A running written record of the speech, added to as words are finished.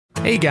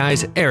Hey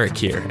guys, Eric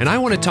here, and I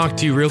want to talk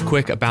to you real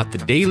quick about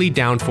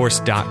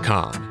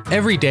thedailydownforce.com.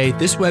 Every day,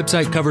 this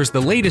website covers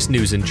the latest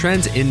news and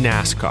trends in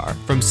NASCAR,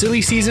 from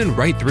silly season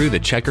right through the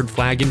checkered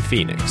flag in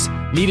Phoenix.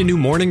 Need a new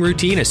morning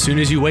routine as soon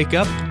as you wake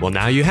up? Well,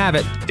 now you have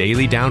it,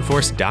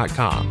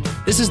 dailydownforce.com.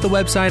 This is the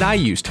website I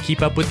use to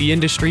keep up with the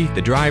industry,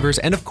 the drivers,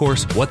 and of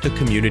course, what the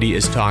community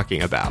is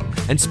talking about.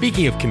 And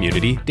speaking of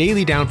community,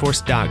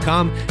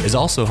 dailydownforce.com is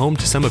also home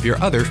to some of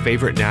your other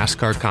favorite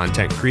NASCAR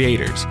content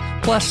creators.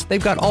 Plus,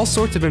 they've got all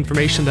sorts of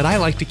information that I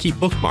like to keep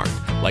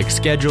bookmarked, like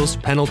schedules,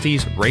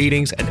 penalties,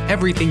 ratings, and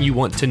everything you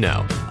want to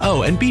know.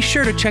 Oh, and be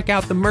sure to check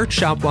out the merch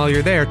shop while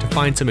you're there to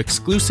find some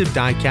exclusive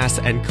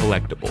diecasts and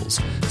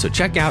collectibles. So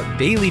check out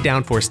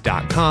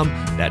dailydownforce.com,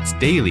 that's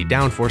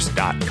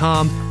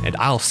dailydownforce.com, and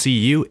I'll see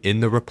you in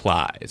the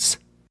replies.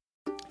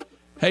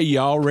 Hey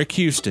y'all, Rick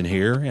Houston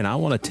here, and I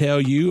want to tell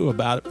you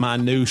about my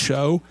new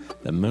show,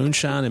 the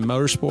Moonshine and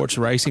Motorsports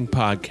Racing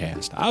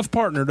Podcast. I've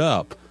partnered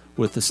up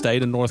with the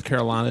state of North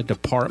Carolina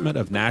Department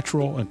of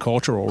Natural and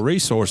Cultural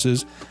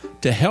Resources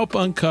to help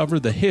uncover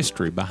the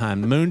history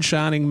behind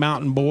moonshining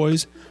mountain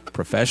boys,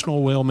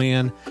 professional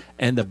wheelmen,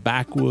 and the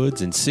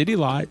backwoods and city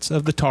lights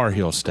of the Tar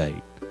Heel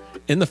State.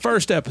 In the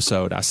first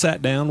episode, I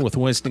sat down with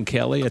Winston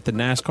Kelly at the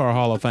NASCAR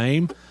Hall of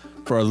Fame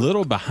for a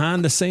little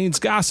behind-the-scenes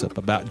gossip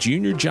about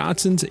Junior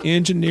Johnson's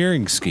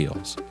engineering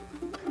skills.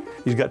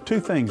 He's got two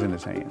things in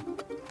his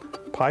hand,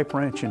 pipe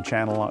wrench and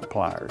channel lock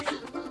pliers,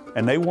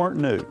 and they weren't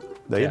new.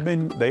 They had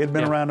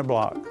been around the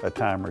block a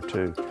time or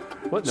two.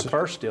 Wasn't the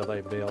first steel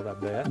they built, I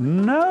bet.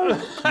 No.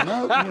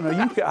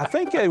 I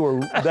think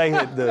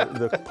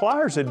the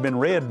pliers had been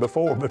red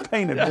before, but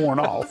paint had worn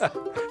off.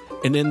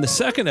 And in the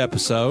second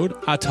episode,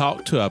 I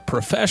talked to a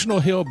professional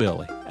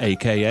hillbilly,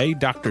 a.k.a.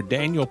 Dr.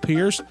 Daniel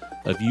Pierce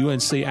of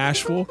UNC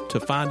Asheville,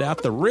 to find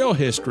out the real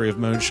history of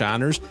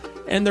moonshiners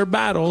and their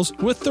battles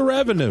with the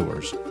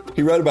revenuers.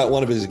 He wrote about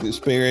one of his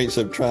experience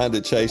of trying to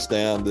chase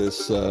down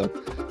this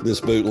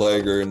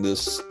bootlegger in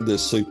this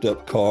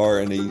souped-up car,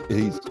 and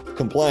he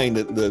complained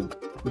that the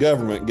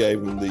government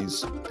gave him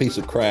these piece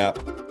of crap,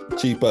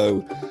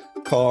 cheapo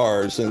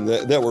cars, and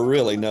that were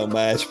really no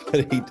match,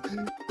 but he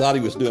thought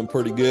he was doing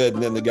pretty good,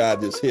 and then the guy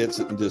just hits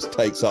it and just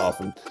takes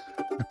off and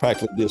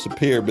practically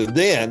disappeared. But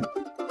then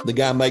the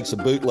guy makes a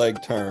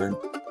bootleg turn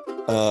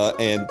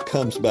and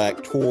comes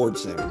back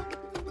towards him.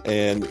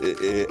 And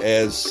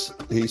as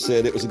he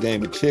said, it was a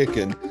game of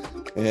chicken,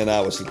 and I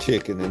was the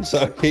chicken. And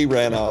so he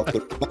ran off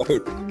the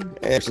road.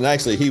 And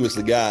actually, he was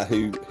the guy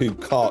who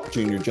caught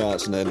Junior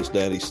Johnson at his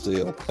daddy's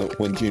steal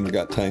when Junior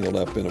got tangled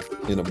up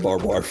in a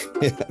barbed wire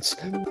fence.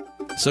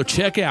 So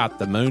check out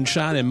the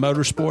Moonshine and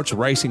Motorsports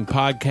Racing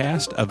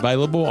Podcast,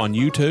 available on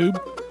YouTube,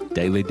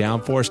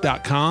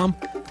 dailydownforce.com,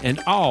 and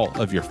all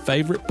of your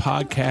favorite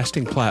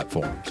podcasting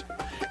platforms.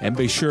 And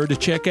be sure to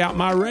check out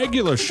my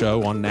regular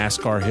show on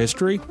NASCAR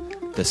history,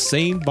 the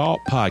Scene Vault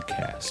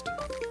Podcast.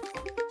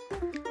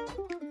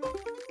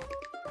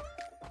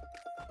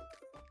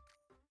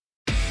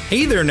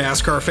 Hey there,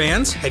 NASCAR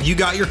fans. Have you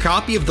got your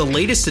copy of the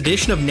latest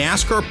edition of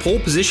NASCAR Pole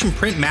Position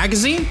Print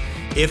Magazine?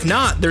 If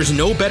not, there's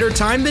no better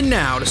time than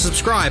now to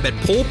subscribe at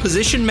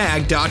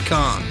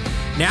polepositionmag.com.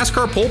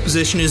 NASCAR Pole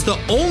Position is the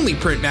only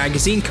print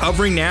magazine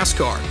covering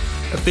NASCAR.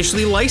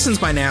 Officially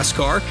licensed by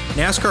NASCAR,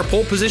 NASCAR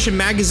Pole Position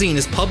Magazine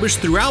is published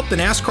throughout the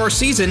NASCAR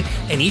season,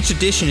 and each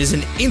edition is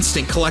an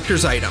instant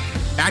collector's item,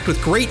 packed with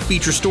great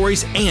feature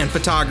stories and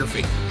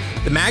photography.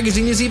 The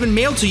magazine is even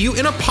mailed to you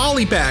in a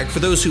poly bag for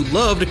those who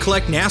love to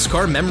collect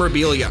NASCAR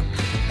memorabilia.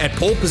 At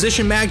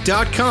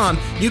polepositionmag.com,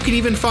 you can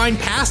even find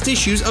past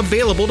issues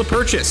available to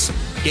purchase.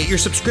 Get your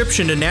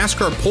subscription to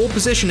NASCAR Pole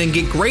Position and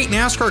get great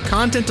NASCAR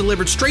content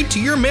delivered straight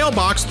to your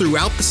mailbox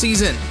throughout the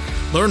season.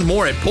 Learn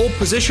more at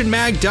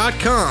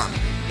polepositionmag.com.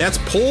 That's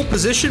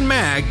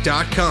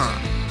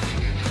polepositionmag.com.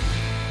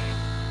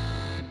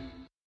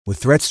 With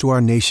threats to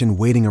our nation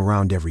waiting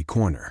around every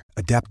corner,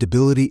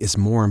 adaptability is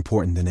more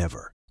important than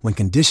ever. When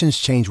conditions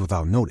change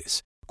without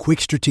notice,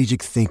 quick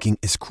strategic thinking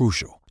is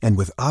crucial. And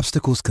with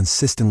obstacles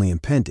consistently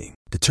impending,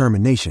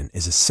 determination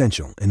is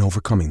essential in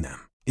overcoming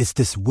them. It's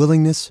this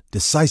willingness,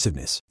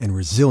 decisiveness, and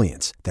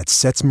resilience that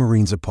sets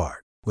Marines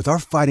apart. With our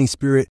fighting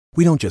spirit,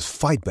 we don't just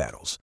fight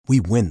battles, we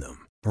win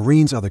them.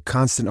 Marines are the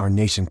constant our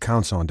nation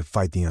counts on to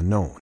fight the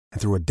unknown. And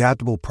through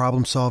adaptable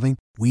problem solving,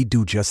 we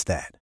do just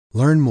that.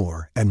 Learn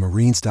more at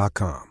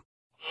Marines.com.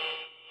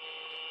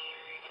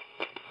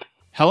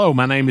 Hello,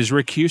 my name is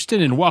Rick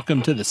Houston, and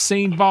welcome to the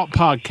Scene Vault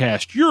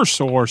Podcast, your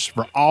source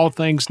for all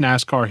things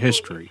NASCAR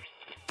history.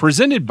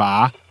 Presented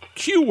by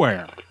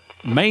QWare.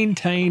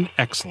 Maintain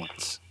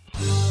excellence.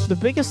 The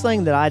biggest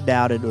thing that I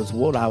doubted was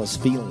what I was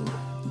feeling.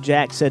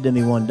 Jack said to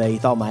me one day he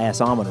thought my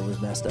assometer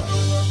was messed up.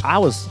 I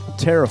was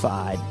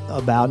terrified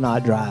about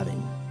not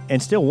driving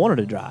and still wanted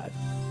to drive.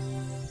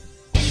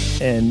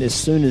 And as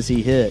soon as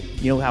he hit,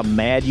 you know how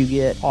mad you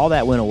get? All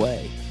that went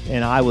away.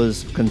 And I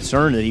was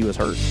concerned that he was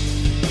hurt.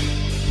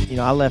 You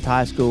know, I left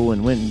high school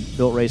and went and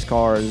built race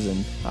cars,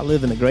 and I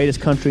live in the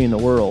greatest country in the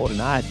world, and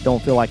I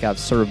don't feel like I've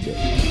served it.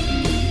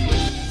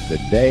 the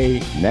day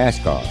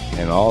NASCAR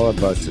and all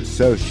of us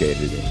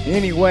associated in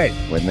any way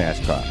with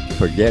NASCAR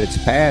forget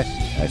its past.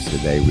 That's the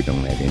day we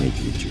don't have any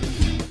future.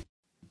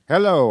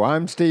 Hello,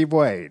 I'm Steve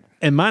Wade.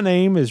 And my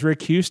name is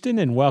Rick Houston,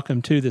 and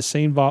welcome to the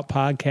Scene Vault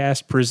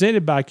podcast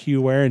presented by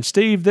QWare. And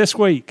Steve, this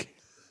week,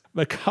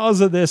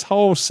 because of this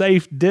whole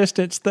safe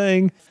distance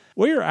thing,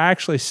 we are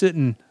actually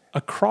sitting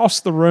across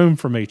the room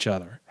from each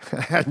other.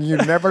 You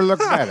never look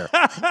better.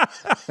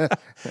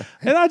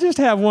 And I just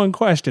have one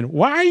question.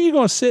 Why are you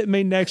going to sit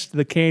me next to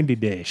the candy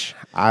dish?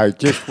 I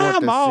just want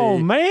Come to on,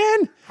 see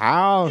man.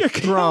 how You're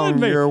strong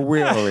killing me. your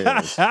will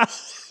is.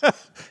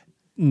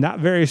 Not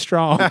very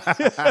strong.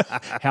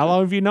 How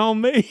long have you known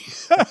me?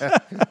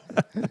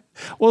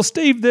 Well,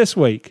 Steve, this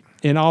week,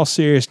 in all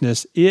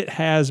seriousness, it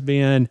has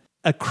been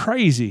a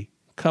crazy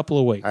couple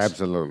of weeks.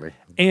 Absolutely.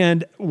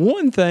 And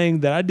one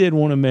thing that I did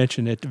want to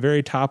mention at the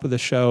very top of the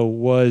show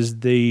was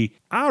the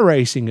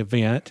iRacing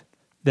event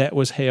that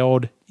was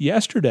held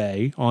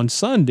yesterday on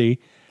Sunday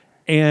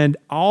and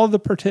all the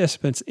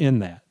participants in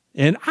that.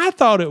 And I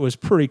thought it was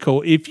pretty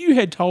cool. If you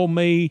had told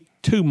me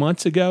 2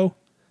 months ago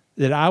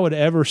that I would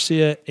ever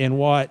sit and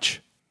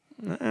watch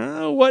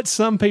what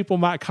some people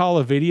might call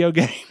a video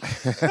game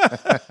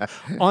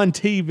on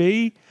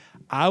TV,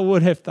 I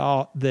would have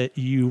thought that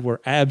you were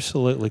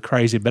absolutely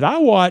crazy. But I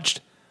watched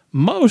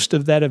most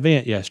of that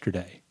event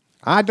yesterday.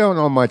 I don't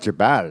know much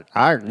about it.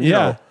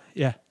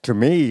 Yeah. To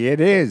me,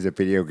 it is a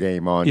video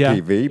game on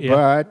TV,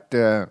 but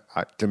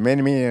to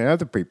many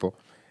other people,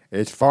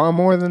 it's far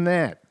more than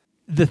that.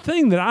 The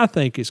thing that I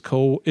think is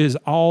cool is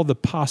all the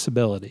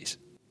possibilities,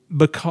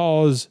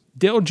 because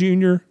Dale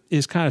Jr.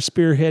 is kind of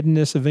spearheading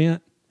this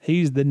event.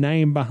 He's the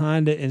name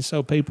behind it, and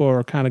so people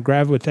are kind of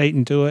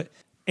gravitating to it.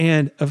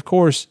 And, of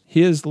course,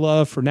 his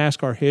love for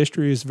NASCAR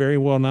history is very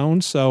well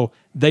known, so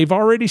they've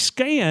already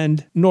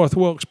scanned North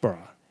Wilkesboro,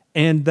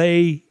 and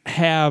they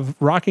have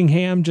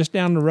Rockingham just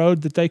down the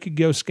road that they could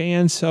go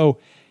scan. So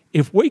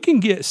if we can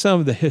get some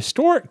of the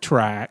historic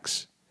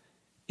tracks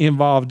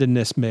involved in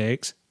this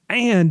mix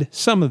and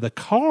some of the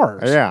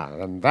cars. Yeah,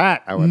 and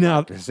that I would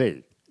like to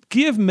see.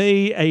 Give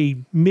me a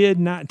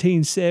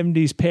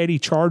mid-1970s Petty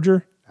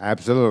Charger.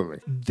 Absolutely.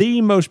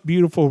 The most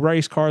beautiful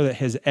race car that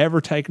has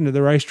ever taken to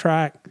the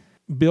racetrack.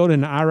 Build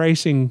an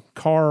iRacing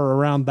car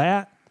around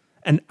that.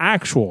 An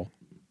actual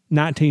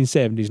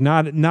 1970s,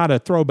 not a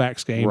throwback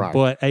scheme, right,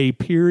 but a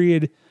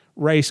period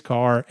race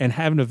car, and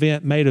have an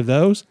event made of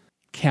those.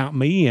 Count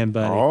me in,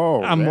 buddy.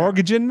 I'm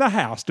mortgaging the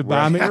house to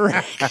buy me a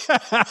wreck.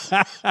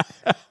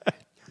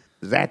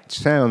 That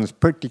sounds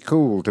pretty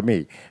cool to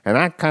me. And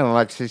I'd kind of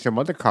like to see some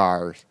other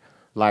cars.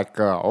 Like,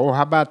 how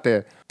about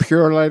the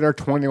Purelator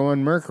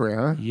 21 Mercury,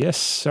 huh? Yes,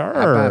 sir.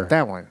 How about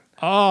that one?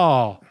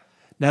 Oh,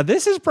 now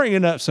this is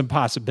bringing up some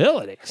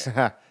possibilities.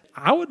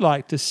 I would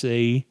like to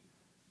see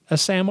a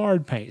Sam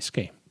Ard paint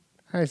scheme.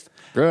 That's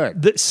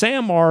good. The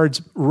Sam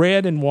Ard's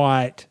red and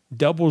white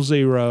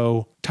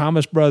 00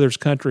 Thomas Brothers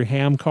Country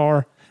Ham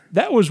car,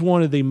 that was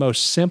one of the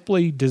most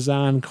simply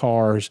designed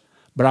cars,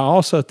 but I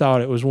also thought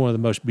it was one of the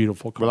most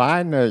beautiful cars. Well,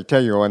 I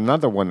tell you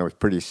another one that was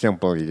pretty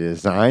simply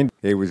designed.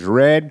 It was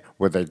red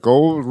with a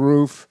gold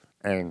roof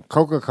and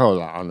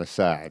Coca-Cola on the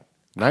side.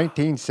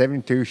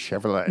 1972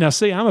 Chevrolet. Now,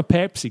 see, I'm a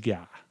Pepsi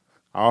guy.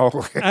 Oh.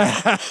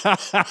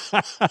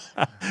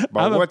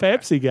 I'm a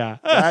Pepsi guy.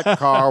 That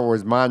car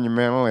was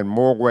monumental in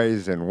more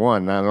ways than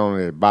one. Not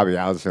only did Bobby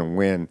Allison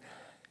win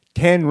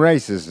 10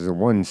 races in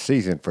one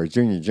season for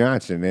Junior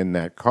Johnson in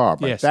that car,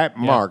 but that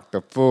marked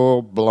the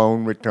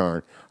full-blown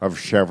return of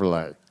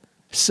Chevrolet.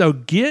 So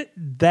get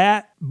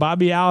that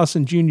Bobby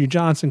Allison Junior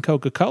Johnson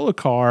Coca-Cola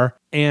car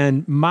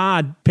and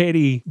my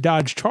Petty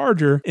Dodge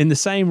Charger in the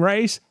same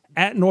race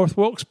at North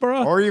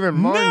Wilkesboro. Or even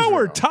Martinsville. Now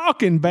we're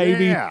talking,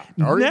 baby. Yeah.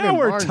 Now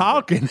we're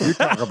talking. You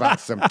talk about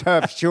some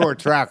tough, short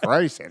track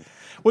racing.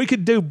 We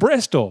could do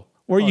Bristol,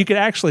 where you could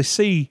actually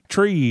see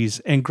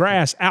trees and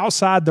grass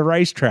outside the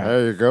racetrack.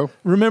 There you go.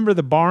 Remember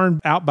the barn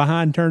out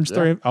behind turns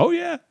 3? Oh,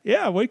 yeah.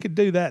 Yeah, we could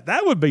do that.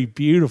 That would be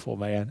beautiful,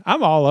 man.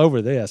 I'm all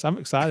over this. I'm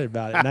excited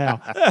about it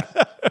now.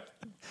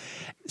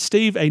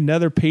 Steve,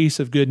 another piece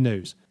of good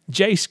news.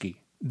 Jayski,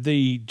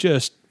 the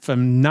just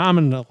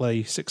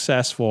phenomenally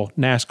successful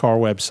NASCAR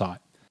website.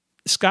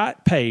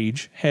 Scott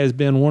Page has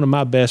been one of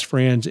my best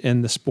friends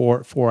in the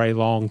sport for a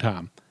long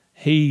time.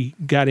 He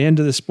got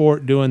into the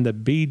sport doing the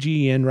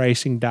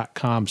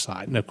bgnracing.com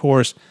site. And, of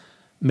course,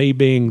 me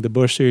being the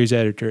Busch Series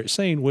editor at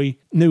Scene, we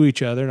knew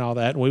each other and all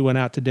that. And we went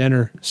out to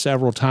dinner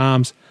several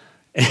times.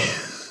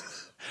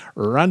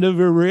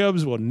 Rendezvous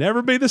ribs will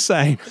never be the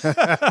same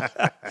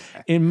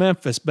in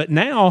Memphis. But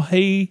now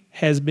he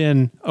has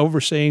been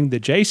overseeing the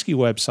Jayski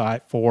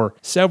website for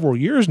several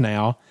years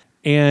now.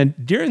 And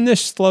during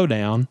this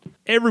slowdown,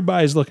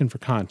 everybody's looking for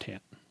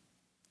content.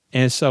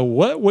 And so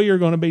what we are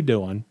going to be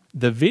doing,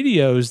 the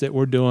videos that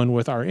we're doing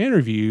with our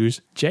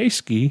interviews,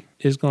 Jayski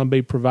is going to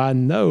be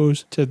providing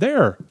those to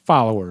their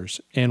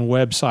followers and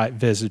website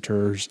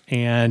visitors.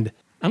 And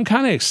I'm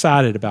kind of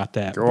excited about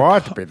that. You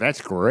ought to be.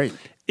 That's great.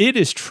 It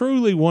is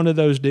truly one of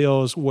those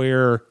deals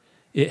where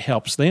it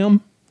helps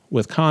them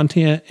with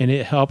content and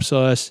it helps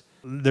us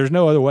there's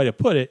no other way to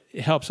put it.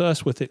 It helps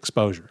us with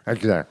exposure.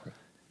 Exactly.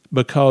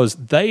 Because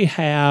they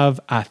have,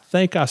 I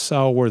think I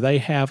saw where they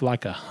have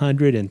like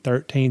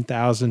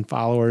 113,000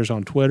 followers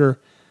on Twitter,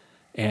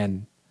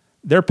 and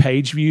their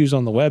page views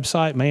on the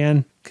website,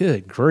 man,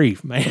 good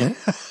grief, man.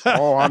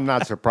 Oh, I'm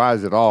not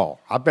surprised at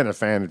all. I've been a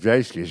fan of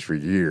Jayski's for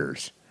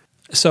years.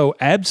 So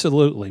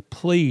absolutely,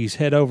 please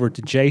head over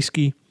to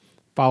Jayski,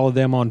 follow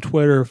them on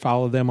Twitter,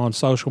 follow them on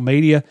social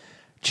media,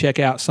 check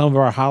out some of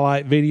our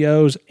highlight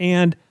videos,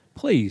 and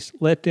please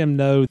let them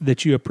know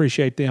that you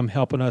appreciate them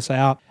helping us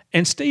out.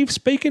 And Steve,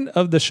 speaking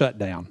of the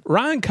shutdown,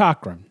 Ryan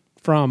Cochran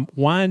from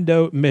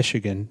Wyandotte,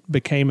 Michigan,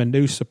 became a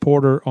new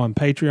supporter on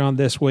Patreon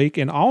this week.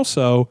 And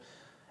also,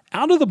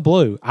 out of the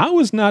blue, I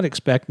was not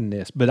expecting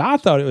this, but I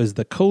thought it was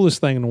the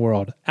coolest thing in the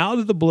world. Out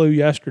of the blue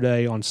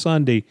yesterday on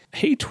Sunday,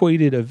 he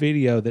tweeted a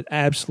video that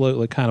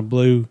absolutely kind of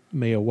blew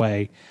me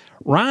away.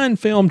 Ryan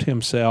filmed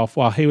himself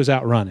while he was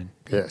out running.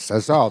 Yes, I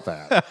saw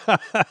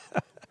that.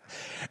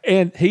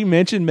 And he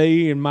mentioned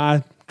me and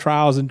my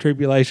trials and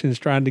tribulations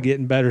trying to get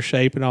in better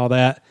shape and all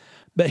that.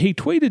 But he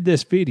tweeted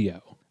this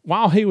video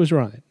while he was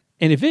running.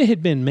 And if it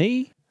had been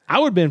me, I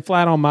would have been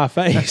flat on my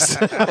face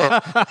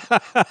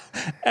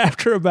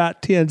after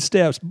about 10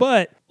 steps.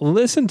 But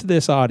listen to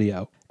this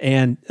audio.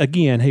 And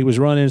again, he was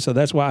running, so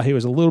that's why he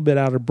was a little bit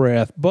out of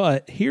breath.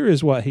 But here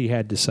is what he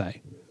had to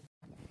say.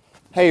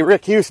 Hey,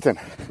 Rick Houston,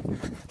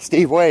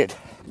 Steve Wade.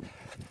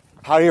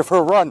 Out here for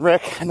a run,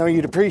 Rick. I know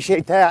you'd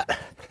appreciate that.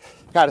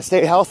 Got to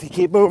stay healthy,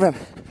 keep moving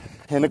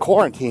in the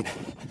quarantine.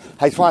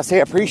 I just want to say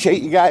I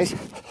appreciate you guys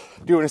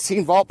doing a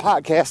Scene Vault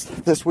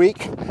podcast this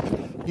week.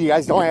 You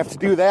guys don't have to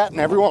do that, and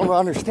everyone will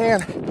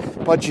understand,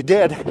 but you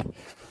did.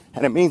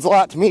 And it means a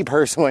lot to me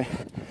personally.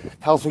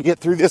 Helps me get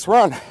through this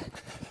run.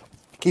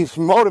 Keeps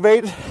me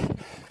motivated.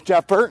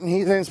 Jeff Burton,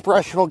 he's an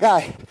inspirational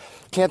guy.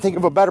 Can't think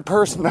of a better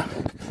person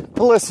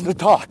to listen to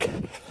talk.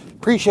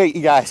 Appreciate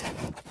you guys.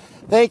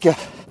 Thank you.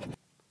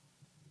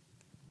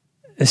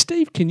 And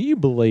Steve, can you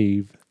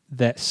believe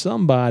that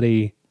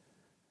somebody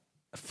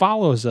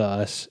follows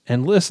us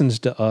and listens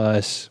to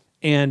us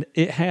and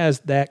it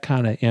has that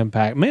kind of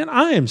impact? Man,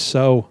 I am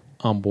so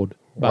humbled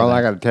by that.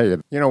 I got to tell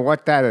you, you know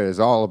what that is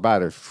all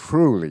about is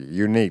truly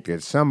unique.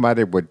 That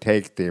somebody would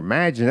take the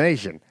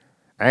imagination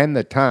and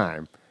the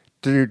time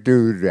to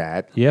do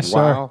that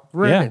while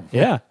running.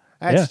 Yeah.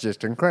 That's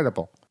just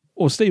incredible.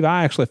 Well, Steve,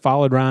 I actually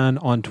followed Ryan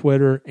on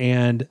Twitter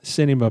and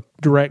sent him a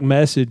direct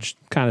message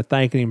kind of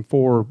thanking him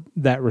for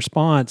that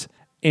response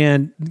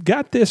and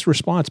got this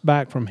response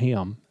back from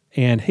him.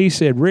 And he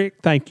said, Rick,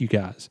 thank you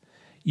guys.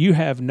 You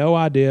have no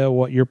idea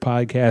what your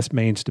podcast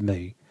means to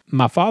me.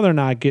 My father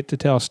and I get to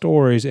tell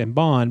stories and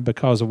bond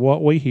because of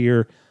what we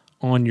hear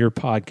on your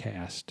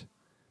podcast.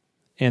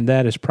 And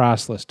that is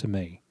priceless to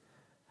me.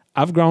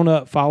 I've grown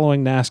up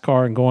following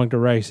NASCAR and going to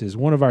races.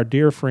 One of our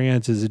dear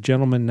friends is a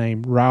gentleman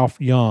named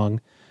Ralph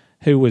Young,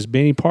 who was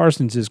Benny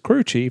Parsons'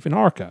 crew chief in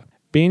ARCA.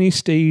 Benny,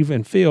 Steve,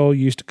 and Phil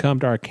used to come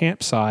to our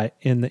campsite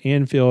in the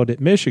infield at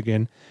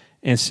Michigan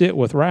and sit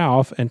with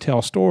Ralph and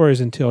tell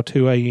stories until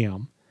 2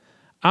 a.m.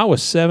 I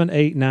was 7,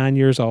 8, 9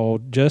 years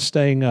old, just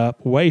staying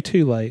up way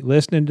too late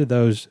listening to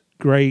those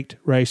great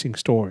racing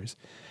stories.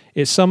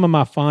 It's some of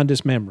my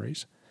fondest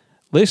memories.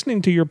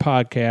 Listening to your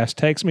podcast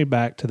takes me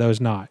back to those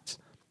nights.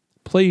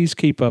 Please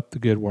keep up the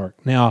good work.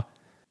 Now,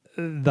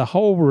 the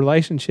whole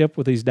relationship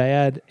with his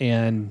dad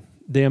and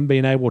them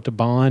being able to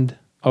bond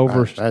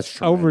over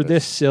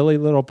this silly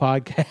little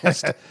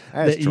podcast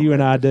that you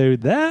and I do,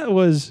 that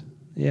was,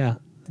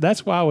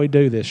 that's why we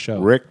do this show.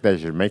 Rick,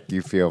 that should make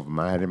you feel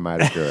mighty,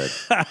 mighty good.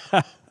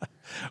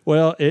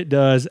 Well, it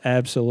does,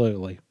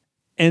 absolutely.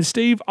 And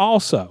Steve,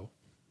 also,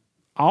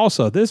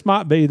 this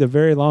might be the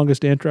very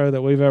longest intro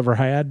that we've ever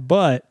had,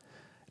 but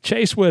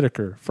Chase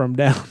Whitaker from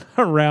down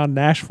around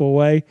Nashville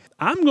way,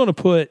 I'm going to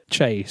put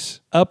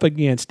Chase up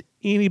against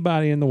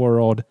anybody in the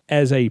world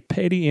as a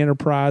petty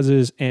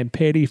enterprises and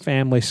petty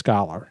family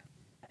scholar.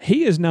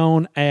 He is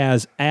known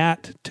as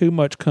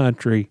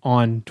 @TooMuchCountry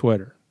on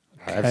Twitter.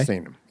 Okay? I've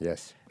seen him,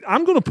 yes.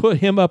 I'm going to put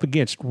him up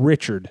against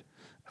Richard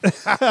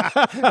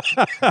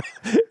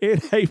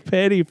in a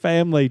petty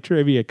family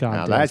trivia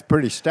contest. Now that's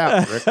pretty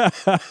stout,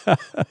 Rick.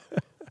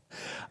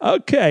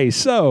 Okay,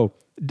 so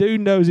dude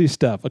knows his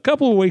stuff. A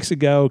couple of weeks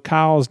ago,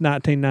 Kyle's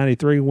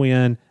 1993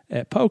 win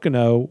at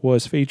Pocono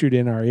was featured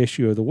in our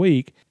issue of the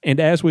week. And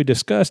as we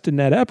discussed in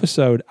that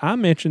episode, I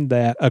mentioned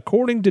that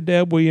according to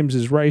Deb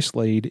Williams' race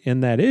lead in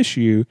that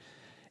issue,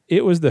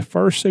 it was the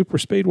first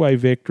superspeedway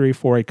victory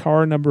for a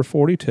car number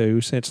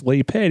 42 since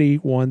Lee Petty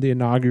won the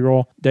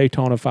inaugural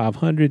Daytona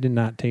 500 in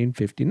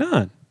 1959.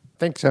 I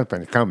think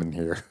something's coming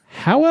here.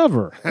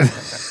 However,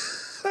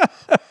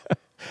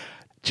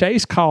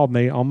 Chase called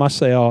me on my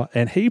cell,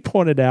 and he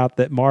pointed out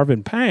that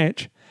Marvin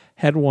Panch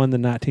had won the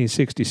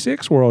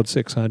 1966 World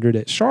 600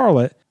 at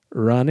Charlotte,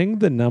 running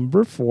the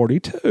number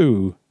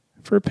 42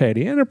 for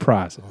Petty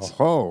Enterprises.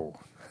 Oh,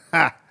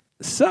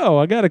 So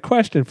I got a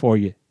question for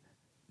you.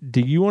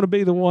 Do you want to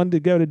be the one to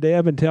go to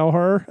Deb and tell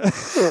her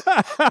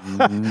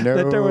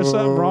that there was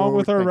something wrong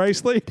with her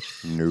race lead?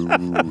 No,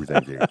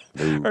 thank you.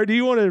 No. Or do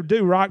you want to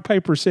do rock,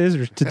 paper,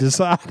 scissors to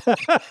decide?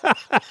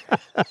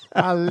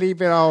 I'll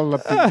leave it all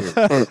up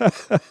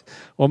to you.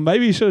 Well,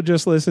 maybe she'll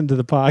just listen to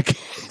the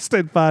podcast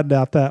and find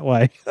out that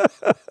way.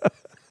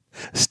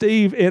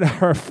 Steve, in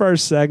our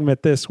first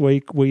segment this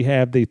week, we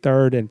have the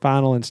third and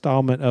final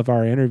installment of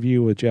our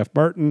interview with Jeff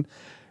Burton.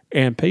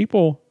 And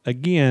people,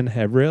 again,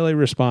 have really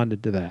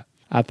responded to that.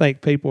 I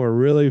think people are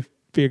really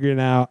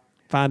finding out,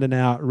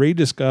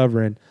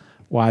 rediscovering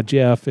why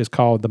Jeff is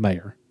called the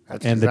mayor.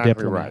 That's and exactly the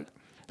diplomat. Right.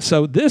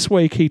 So this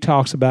week he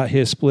talks about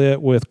his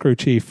split with crew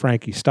chief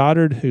Frankie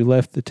Stoddard, who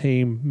left the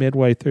team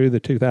midway through the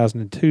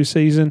 2002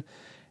 season,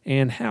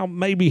 and how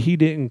maybe he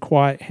didn't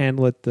quite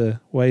handle it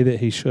the way that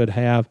he should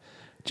have.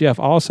 Jeff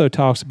also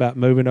talks about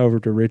moving over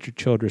to Richard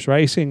Childress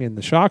Racing and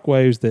the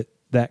shockwaves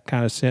that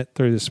kind of sent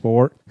through the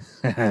sport.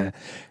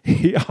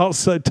 He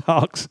also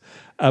talks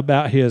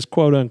about his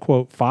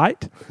quote-unquote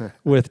fight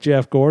with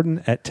Jeff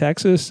Gordon at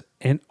Texas,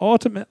 and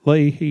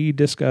ultimately he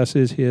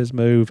discusses his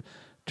move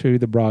to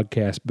the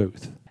broadcast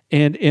booth.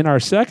 And in our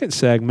second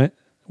segment,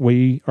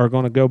 we are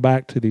going to go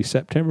back to the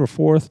September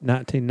 4th,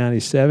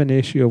 1997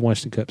 issue of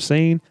Winston Cup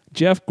Scene.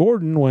 Jeff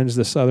Gordon wins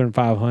the Southern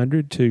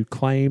 500 to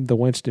claim the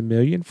Winston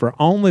Million for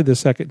only the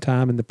second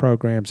time in the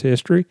program's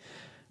history.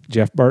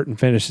 Jeff Burton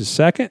finishes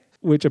second,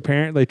 which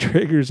apparently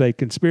triggers a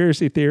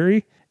conspiracy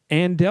theory.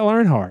 And Dale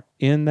Earnhardt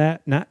in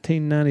that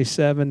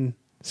 1997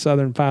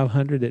 Southern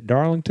 500 at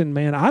Darlington.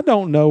 Man, I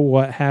don't know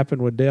what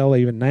happened with Dale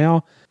even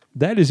now.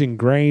 That is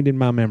ingrained in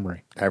my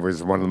memory. That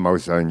was one of the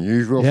most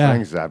unusual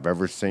things I've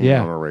ever seen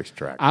on a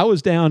racetrack. I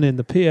was down in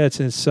the pits,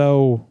 and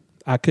so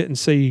I couldn't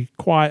see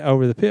quite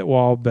over the pit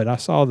wall, but I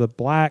saw the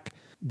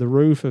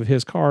roof of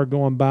his car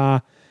going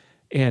by,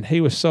 and he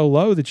was so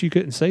low that you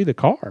couldn't see the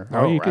car.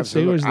 All you could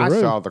see was the roof.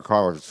 I saw the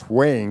car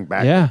swaying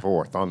back and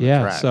forth on the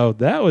track. Yeah, so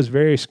that was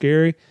very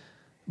scary,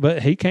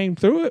 but he came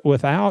through it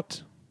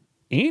without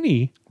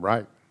any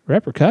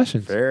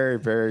repercussions. Very,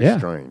 very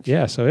strange.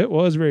 Yeah, so it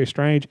was very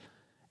strange.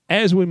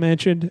 As we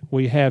mentioned,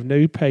 we have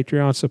new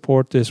Patreon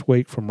support this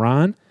week from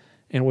Ryan,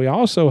 and we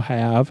also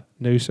have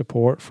new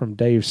support from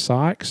Dave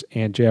Sykes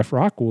and Jeff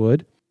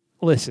Rockwood.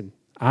 Listen,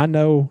 I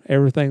know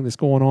everything that's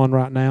going on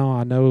right now.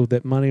 I know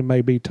that money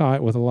may be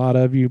tight with a lot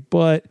of you,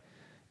 but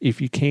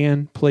if you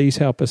can, please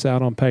help us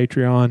out on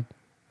Patreon,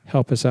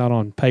 help us out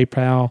on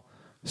PayPal,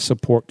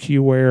 support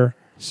QWare,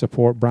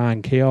 support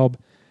Brian Kelb,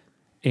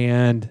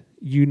 and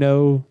you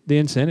know the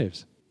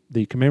incentives.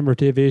 The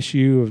commemorative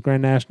issue of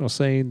Grand National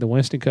Scene, the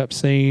Winston Cup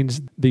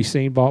Scenes, the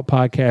Scene Vault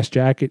podcast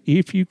jacket.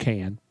 If you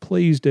can,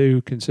 please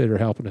do consider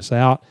helping us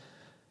out.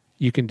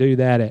 You can do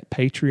that at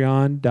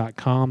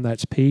patreon.com.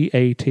 That's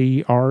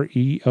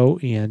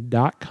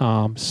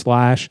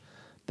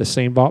patreon.com/the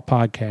Scene Vault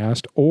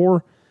podcast.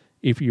 Or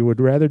if you would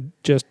rather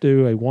just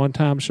do a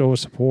one-time show of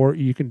support,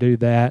 you can do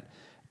that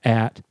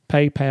at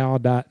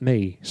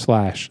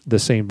paypal.me/the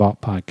Scene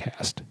Vault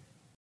podcast.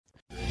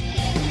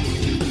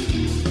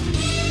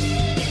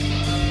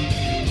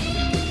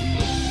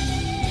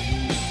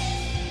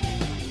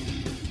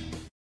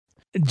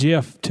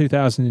 Jeff,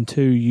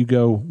 2002, you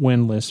go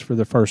winless for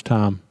the first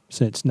time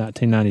since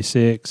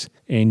 1996,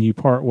 and you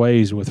part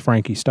ways with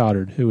Frankie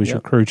Stoddard, who was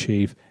your crew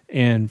chief.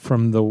 And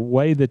from the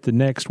way that the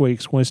next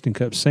week's Winston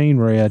Cup Scene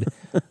read,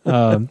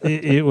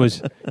 it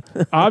was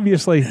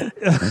obviously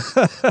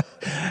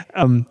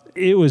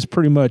it was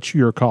pretty much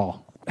your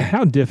call.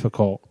 How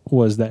difficult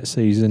was that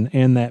season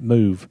and that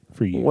move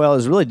for you? Well, it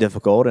was really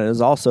difficult, and it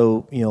was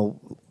also,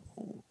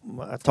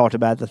 I've talked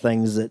about the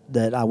things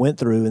that I went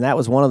through, and that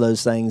was one of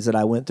those things that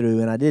I went through,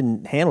 and I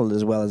didn't handle it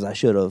as well as I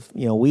should have.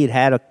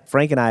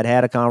 Frank and I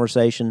had a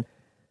conversation,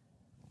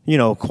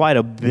 quite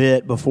a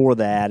bit before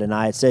that, and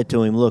I had said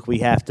to him, look, we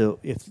have to,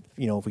 if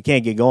we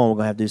can't get going, we're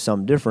going to have to do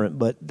something different,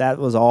 but that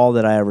was all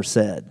that I ever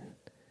said,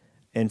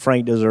 and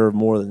Frank deserved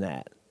more than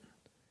that.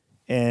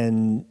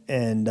 And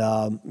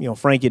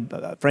Frank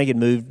had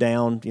moved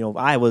down.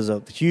 I was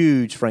a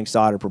huge Frank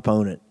Stoddard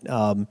proponent,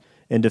 and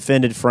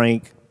defended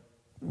Frank,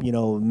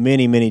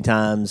 many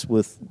times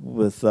with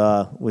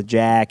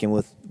Jack and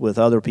with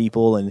other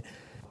people, and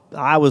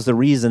I was the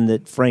reason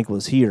that Frank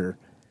was here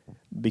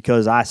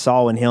because I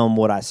saw in him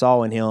what I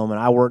saw in him, and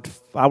I worked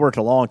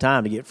a long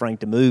time to get Frank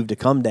to move to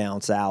come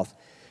down south,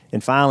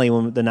 and finally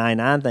when the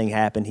 99 thing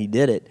happened, he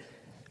did it,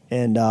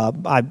 and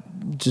I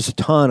just a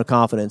ton of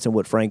confidence in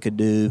what Frank could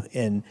do,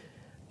 and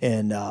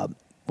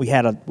we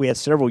had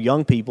several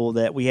young people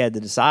that we had to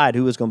decide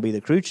who was going to be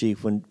the crew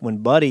chief when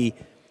Buddy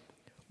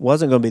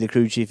wasn't going to be the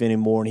crew chief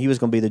anymore, and he was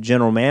going to be the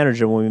general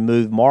manager when we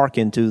moved Mark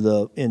into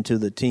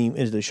the team,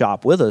 into the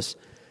shop with us,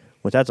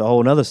 which that's a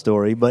whole other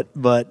story.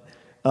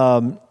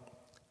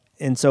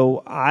 And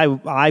so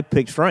I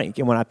picked Frank,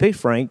 and when I picked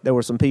Frank, there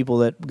were some people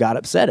that got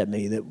upset at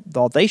me that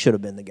thought they should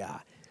have been the guy,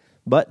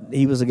 but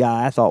he was the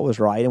guy I thought was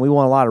right, and we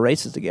won a lot of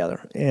races together.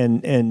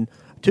 And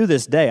to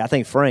this day, I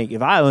think Frank,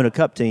 if I owned a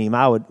Cup team,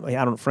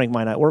 Frank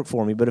might not work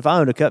for me, but if I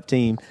owned a Cup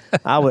team,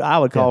 I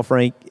would call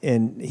Frank,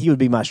 and he would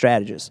be my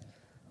strategist.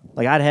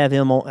 Like I'd have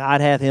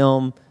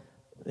him.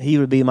 He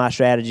would be my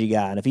strategy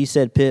guy, and if he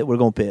said pit, we're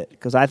going to pit,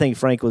 because I think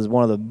Frank was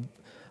one of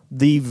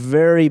the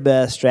very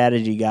best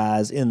strategy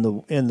guys in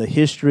the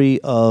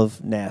history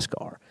of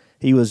NASCAR.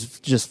 He was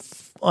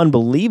just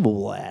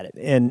unbelievable at it,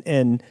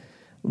 and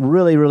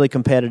really, really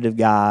competitive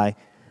guy.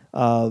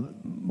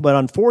 But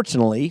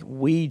unfortunately,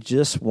 we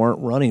just weren't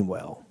running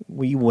well.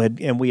 We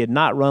had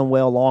not run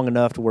well long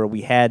enough to where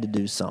we had to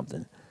do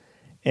something.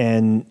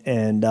 And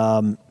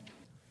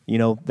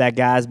that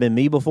guy's been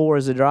me before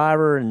as a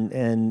driver,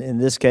 and in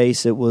this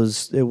case, it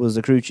was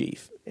the crew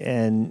chief.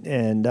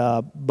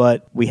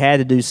 But we had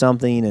to do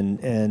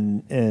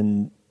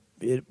something,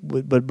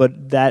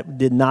 but that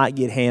did not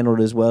get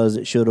handled as well as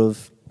it should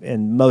have,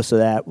 and most of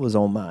that was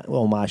on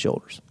my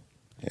shoulders.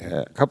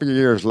 Yeah, a couple of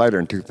years later,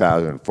 in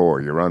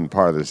 2004, you run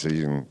part of the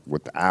season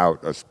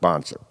without a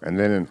sponsor, and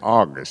then in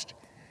August,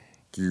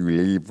 you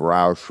leave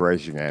Roush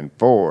Racing and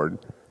Ford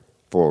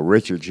for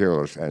Richard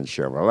Childress and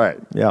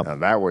Chevrolet. Yeah. Now,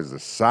 that was a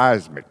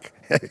seismic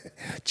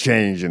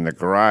change in the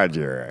garage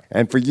area,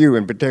 and for you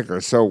in particular.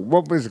 So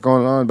what was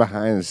going on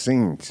behind the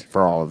scenes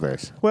for all of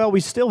this? Well, we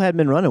still had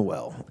been running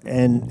well,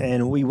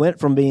 and we went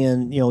from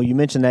being, you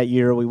mentioned that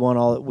year we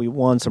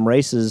won some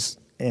races,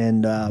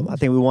 and I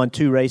think we won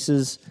 2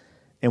 races,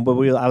 and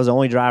I was the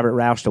only driver at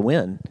Roush to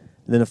win. And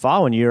then the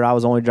following year, I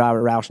was the only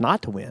driver at Roush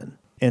not to win,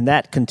 and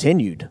that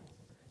continued.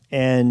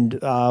 And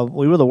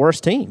we were the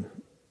worst team,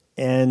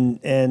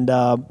 and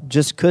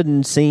just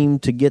couldn't seem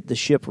to get the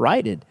ship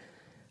righted.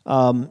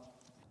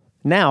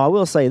 Now, I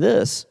will say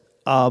this.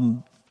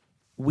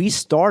 We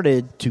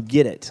started to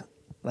get it.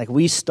 Like,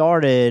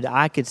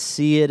 I could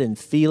see it and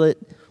feel it.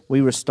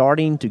 We were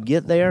starting to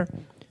get there.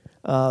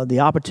 The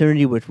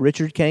opportunity with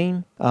Richard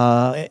came,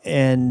 it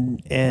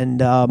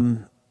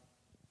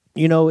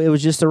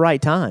was just the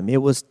right time. It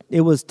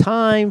was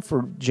time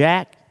for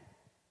Jack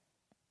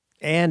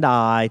and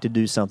I to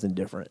do something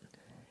different.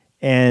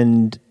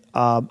 And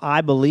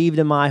I believed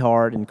in my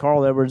heart, and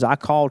I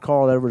called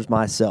Carl Edwards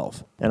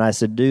myself, and I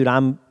said, dude,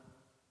 I'm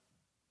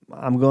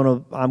gonna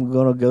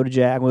go to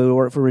Jack. I'm gonna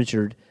work for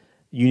Richard.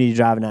 You need to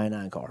drive a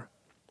 99 car.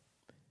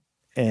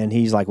 And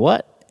he's like,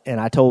 what? And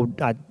I told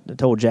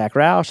Jack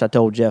Roush. I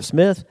told Jeff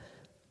Smith.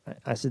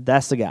 I said,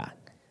 that's the guy.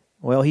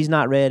 Well, he's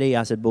not ready.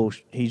 I said,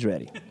 bullshit, he's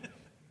ready.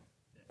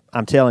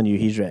 I'm telling you,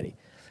 he's ready.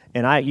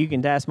 And you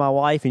can ask my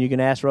wife, and you can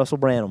ask Russell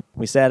Branham.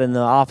 We sat in the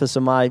office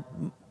of my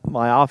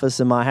office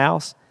in my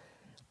house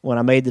when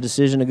I made the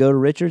decision to go to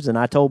Richards, and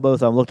I told both of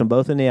them, looked them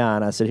both in the eye,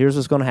 and I said, here's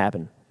what's going to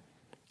happen.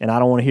 And I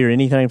don't want to hear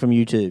anything from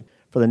you two.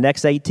 For the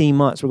next 18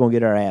 months, we're going to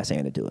get our ass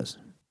handed to us.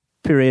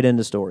 Period, end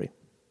of story.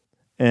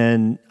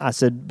 And I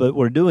said, but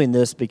we're doing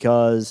this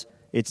because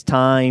it's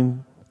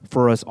time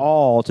for us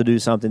all to do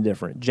something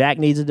different. Jack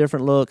needs a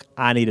different look.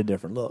 I need a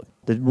different look.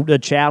 The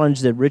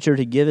challenge that Richard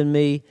had given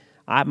me,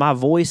 my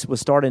voice was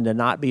starting to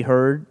not be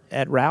heard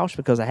at Roush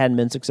because I hadn't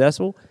been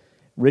successful.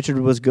 Richard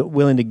was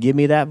willing to give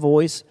me that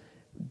voice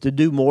to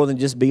do more than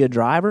just be a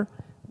driver,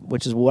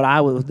 which is what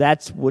I was.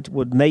 That's what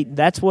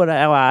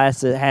I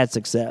had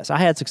success. I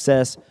had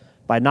success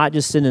by not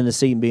just sitting in the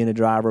seat and being a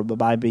driver, but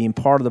by being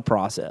part of the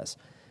process.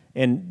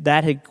 And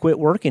that had quit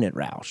working at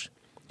Roush.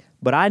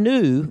 But I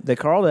knew that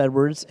Carl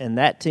Edwards and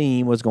that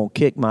team was going to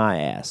kick my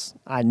ass.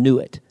 I knew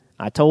it.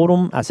 I told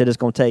them, I said,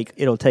 it'll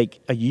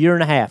take a year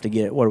and a half to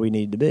get it where we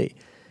need to be.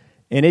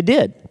 And it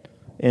did.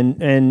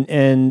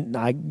 And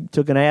I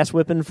took an ass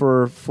whipping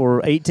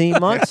for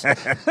 18 months.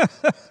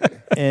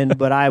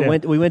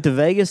 We went to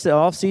Vegas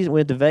off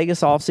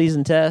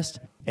season test,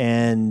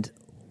 and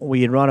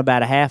we had run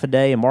about a half a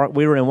day, and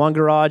we were in one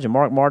garage, and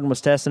Mark Martin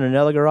was testing in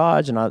another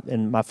garage,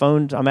 and my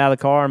phone, I'm out of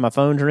the car, and my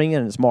phone's ringing,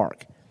 and it's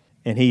Mark.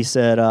 And he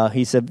said,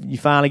 you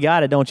finally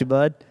got it, don't you,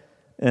 bud?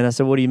 And I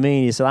said, what do you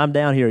mean? He said, I'm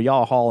down here,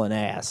 y'all hauling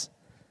ass.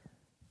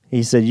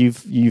 He said,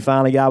 you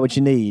finally got what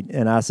you need.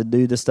 And I said,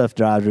 dude, this stuff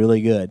drives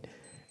really good.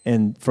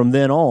 And from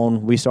then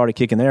on, we started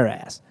kicking their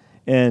ass.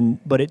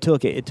 But it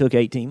took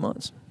 18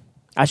 months.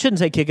 I shouldn't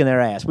say kicking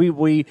their ass.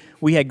 We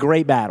had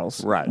great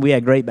battles. Right. We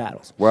had great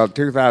battles. Well,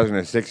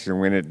 2006 you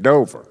win at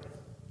Dover.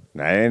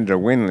 Now, I ended a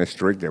winless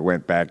streak that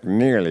went back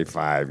nearly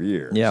 5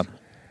 years. Yeah.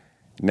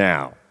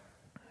 Now,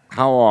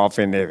 how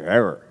often, if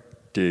ever,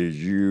 did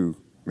you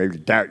maybe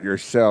doubt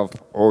yourself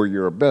or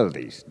your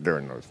abilities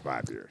during those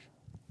 5 years?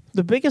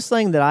 The biggest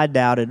thing that I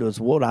doubted was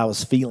what I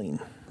was feeling.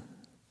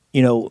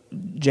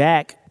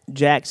 Jack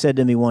said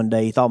to me one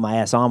day he thought my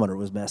assometer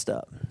was messed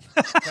up.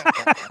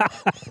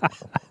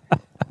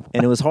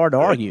 And it was hard to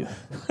argue,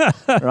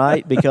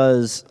 right?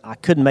 Because I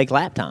couldn't make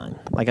lap time.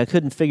 Like, I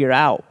couldn't figure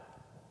out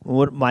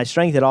what my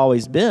strength had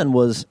always been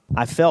was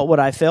I felt what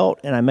I felt,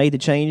 and I made the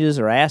changes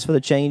or asked for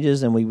the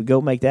changes, and we would go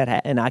make that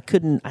happen. And I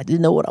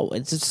didn't know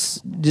it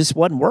just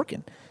wasn't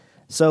working.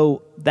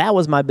 So that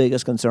was my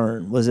biggest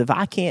concern, was if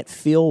I can't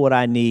feel what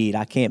I need,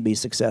 I can't be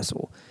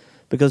successful.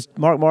 Because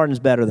Mark Martin's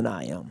better than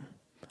I am.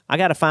 I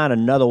got to find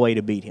another way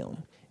to beat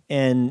him.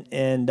 And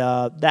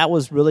that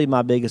was really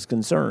my biggest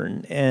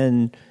concern.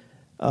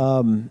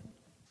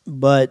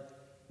 But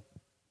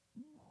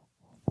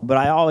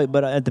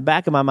But at the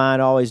back of my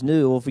mind, I always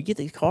knew, well, if we get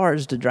these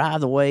cars to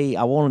drive the way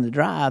I want them to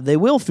drive, they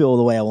will feel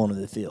the way I want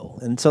them to feel.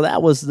 And so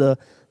that was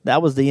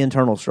the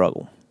internal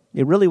struggle.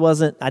 It really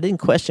wasn't. I didn't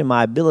question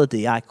my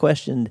ability. I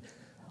questioned,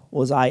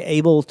 was I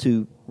able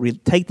to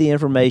take the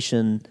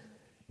information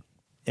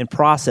and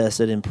process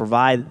it and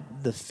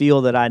provide the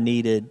feel that I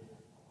needed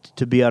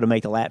to be able to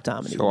make the lap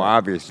time. So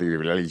obviously, it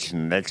leads to the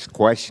next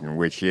question,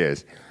 which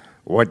is,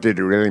 what did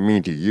it really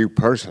mean to you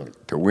personally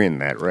to win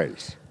that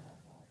race?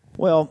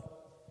 Well,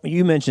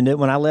 you mentioned it.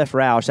 When I left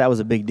Roush, that was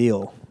a big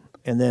deal.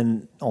 And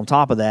then on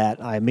top of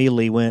that, I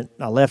immediately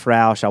I left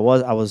Roush. I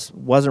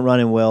wasn't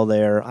running well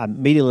there. I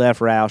immediately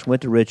left Roush,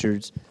 went to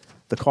Richards.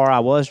 The car I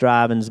was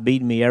driving is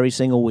beating me every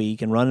single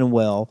week and running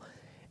well.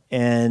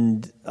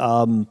 And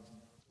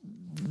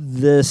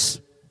this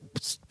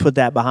put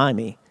that behind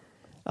me.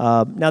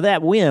 Now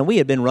that win, we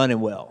had been running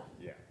well.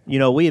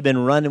 Yeah. We had been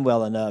running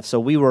well enough.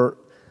 So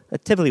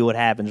that's typically what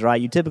happens, right?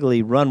 You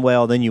typically run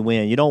well, then you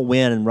win. You don't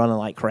win and running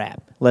like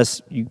crap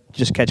unless you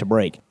just catch a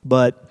break.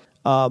 But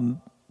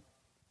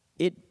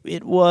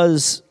it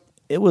was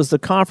the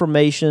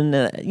confirmation.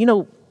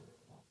 How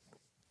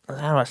do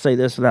I say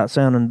this without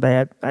sounding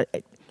bad?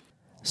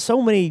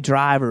 So many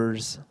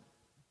drivers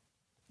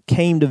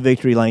came to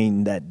victory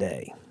lane that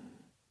day.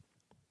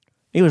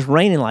 It was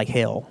raining like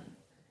hell.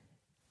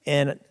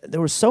 And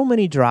there were so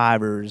many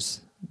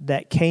drivers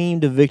that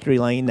came to victory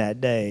lane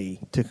that day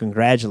to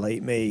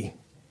congratulate me.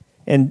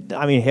 And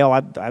I mean, hell,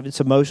 it's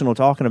emotional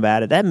talking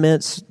about it. That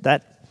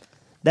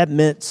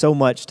meant so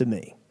much to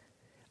me.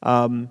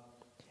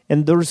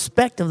 And the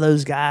respect of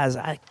those guys,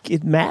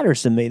 it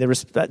matters to me. The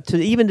respect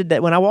even today,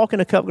 when I walk in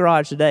the Cup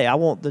garage today, I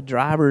want the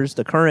drivers,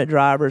 the current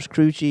drivers,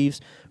 crew chiefs,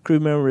 crew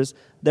members,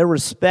 their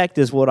respect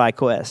is what I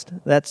quest.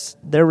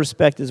 Their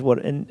respect is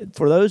what, and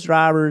for those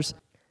drivers,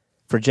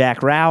 for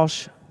Jack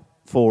Roush,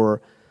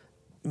 for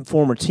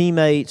former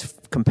teammates,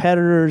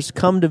 competitors,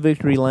 come to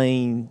victory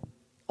lane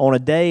on a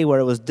day where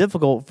it was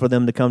difficult for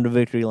them to come to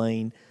victory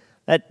lane.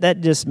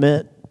 That just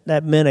meant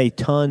a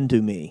ton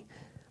to me,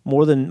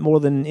 more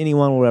than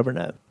anyone will ever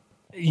know.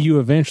 You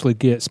eventually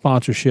get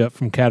sponsorship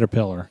from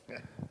Caterpillar.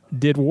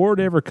 Did Ward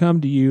ever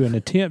come to you and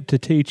attempt to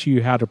teach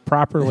you how to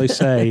properly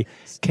say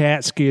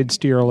cat skid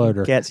steer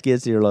loader? Cat skid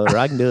steer loader.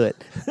 I can do it.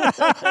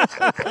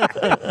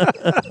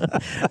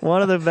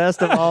 One of the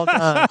best of all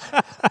time.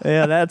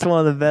 Yeah, that's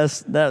one of the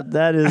best.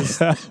 That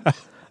is.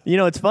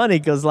 It's funny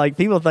because like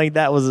people think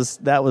that was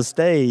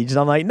staged.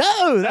 I'm like,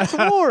 no, that's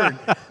Ward.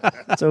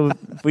 So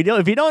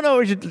if you don't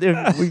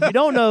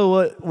know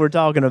what we're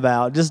talking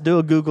about, just do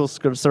a Google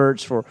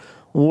search for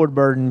Ward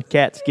Burton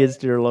cat skid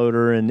steer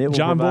loader, and it will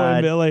John provide Boy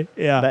and Billy.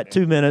 Yeah, about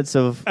 2 minutes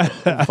of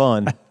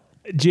fun.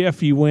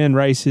 Jeff, you win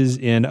races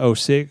in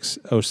 06,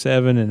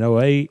 07, and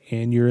 08,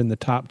 and you're in the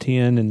top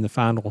 10 in the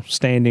final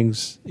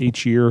standings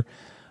each year.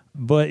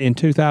 But in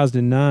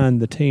 2009,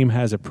 the team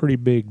has a pretty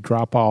big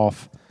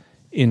drop-off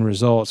in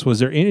results. Was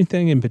there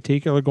anything in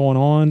particular going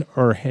on,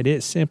 or had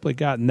it simply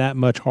gotten that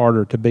much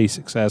harder to be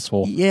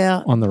successful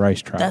on the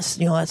racetrack? That's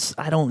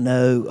I don't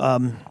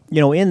know.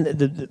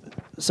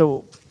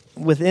 So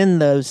within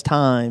those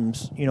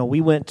times,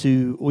 we went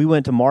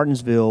to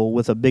Martinsville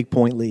with a big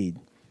point lead,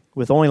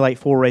 with only like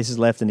 4 races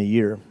left in a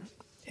year.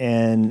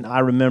 And I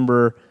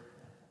remember,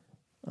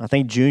 I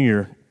think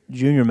Junior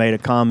made a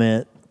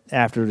comment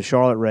after the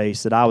Charlotte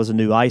race that I was a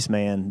new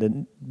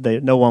Iceman,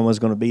 that no one was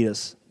going to beat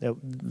us, that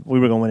we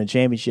were going to win a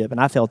championship, and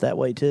I felt that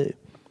way too.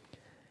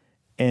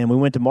 And we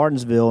went to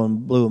Martinsville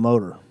and blew a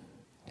motor.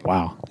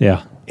 Wow.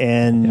 Yeah.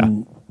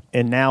 And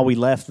now we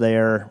left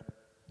there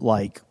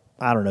like,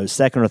 I don't know,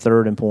 second or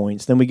third in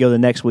points. Then we go the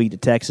next week to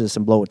Texas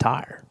and blow a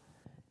tire.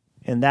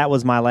 And that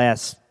was my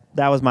last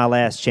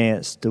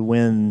chance to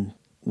win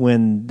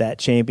that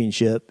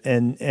championship.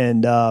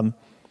 And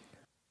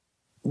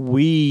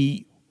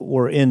we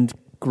were in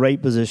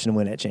great position to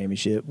win that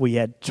championship. We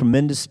had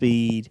tremendous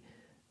speed.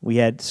 We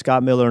had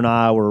Scott Miller and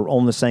I were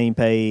on the same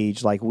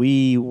page. Like I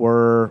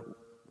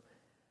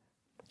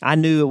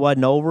knew it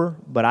wasn't over,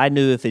 but I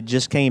knew if it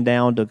just came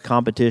down to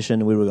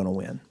competition, we were going to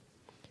win.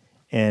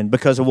 And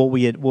because of what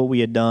we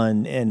had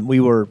done, and we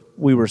were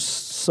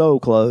so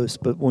close,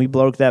 but when we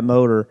broke that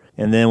motor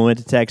and then we went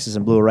to Texas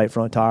and blew a right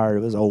front tire,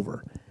 it was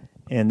over.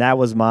 And that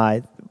was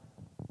my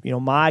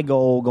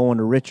goal going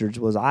to Richards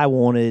was I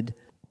wanted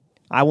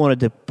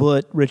to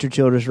put Richard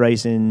Childress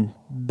Racing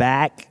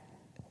back,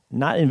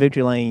 not in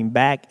victory lane,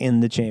 back in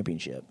the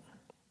championship.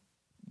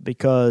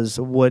 Because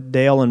what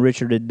Dale and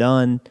Richard had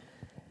done,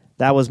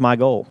 that was my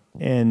goal.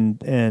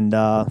 And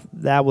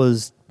that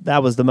was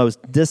the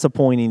most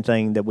disappointing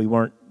thing, that we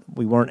weren't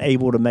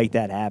able to make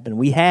that happen.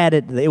 We had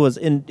it;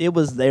 it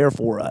was there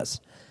for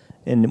us,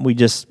 and we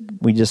just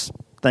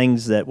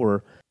things that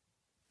were.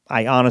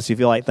 I honestly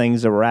feel like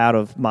things that were out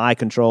of my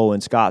control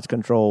and Scott's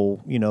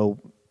control. We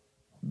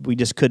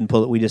just couldn't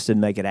pull it. We just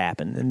didn't make it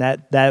happen, and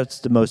that's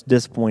the most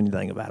disappointing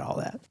thing about all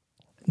that.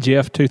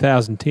 Jeff,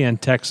 2010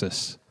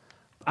 Texas.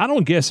 I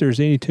don't guess there's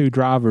any two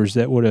drivers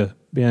that would have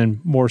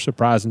been more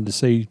surprising to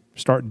see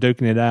start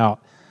duking it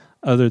out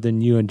other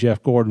than you and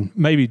Jeff Gordon.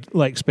 Maybe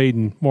Lake Speed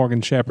and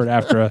Morgan Shepherd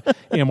after a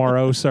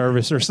MRO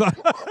service or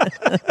something.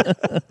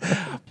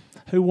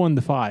 Who won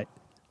the fight?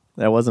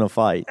 That wasn't a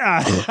fight.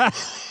 Yeah.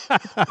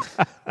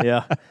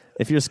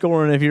 If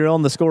you're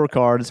on the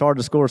scorecard, it's hard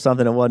to score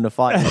something that wasn't a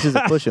fight. This is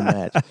a pushing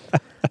match.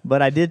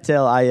 But I did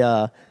tell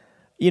and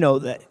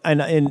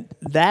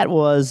that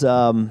was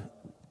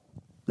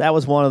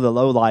one of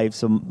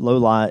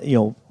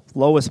the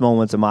lowest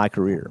moments of my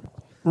career.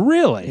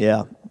 Really?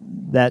 Yeah.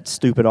 That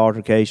stupid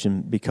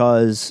altercation,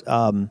 because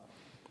the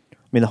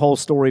whole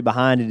story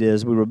behind it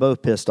is we were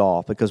both pissed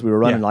off because we were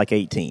running like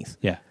 18th.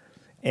 Yeah.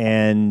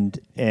 And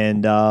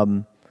I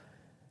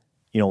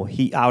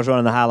was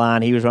running the high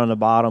line, he was running the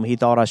bottom. He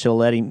thought I should have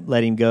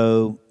let him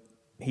go.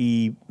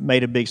 He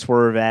made a big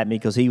swerve at me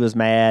because he was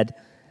mad,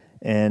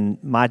 and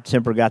my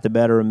temper got the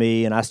better of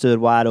me, and I stood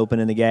wide open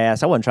in the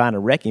gas. I wasn't trying to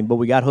wreck him, but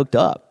we got hooked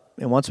up.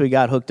 And once we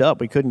got hooked up,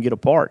 we couldn't get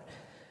apart.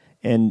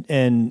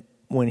 And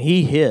when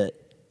he hit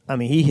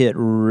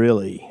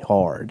really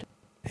hard.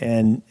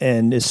 And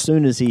as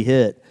soon as he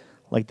hit,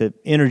 like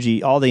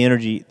all the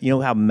energy,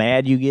 how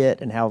mad you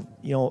get and how,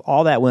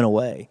 all that went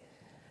away.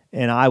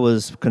 And I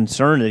was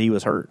concerned that he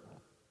was hurt.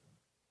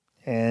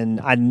 And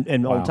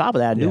on top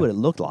of that, I knew what it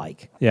looked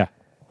like. Yeah.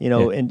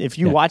 And if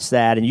you watch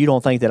that and you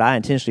don't think that I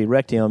intentionally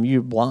wrecked him,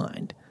 you're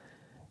blind.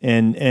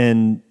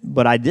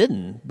 But I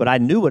didn't. But I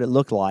knew what it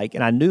looked like,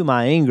 and I knew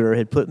my anger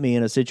had put me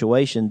in a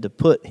situation to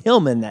put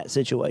him in that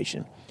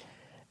situation.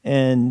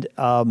 And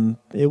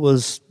it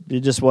was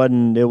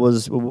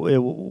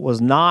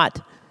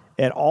not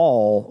at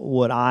all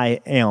what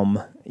I am.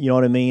 You know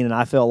what I mean? And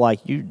I felt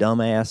like, you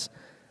dumbass,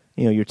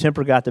 your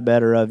temper got the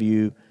better of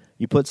you.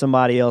 You put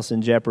somebody else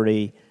in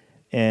jeopardy,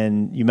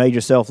 and you made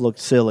yourself look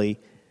silly.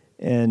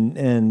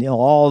 And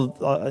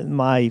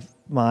my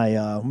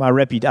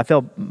reputation, I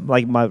felt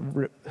like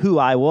who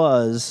I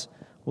was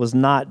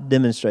not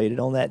demonstrated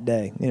on that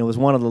day. And it was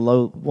one of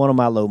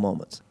my low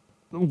moments.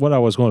 What I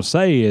was going to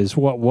say is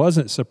what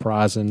wasn't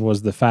surprising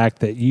was the fact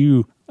that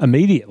you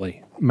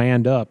immediately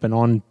manned up, and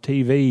on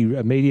TV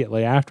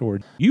immediately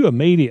afterward, you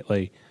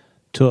immediately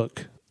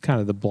took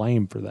kind of the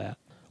blame for that.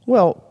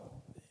 Well,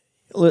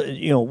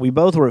 we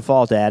both were at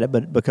fault at it,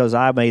 but because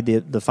I made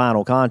the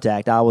final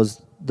contact, I was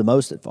the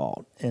most at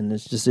fault, and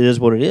it is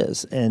what it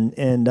is. And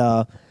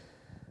that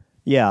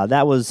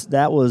was.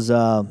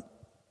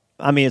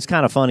 It's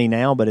kind of funny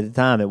now, but at the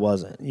time it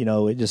wasn't.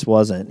 It just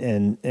wasn't.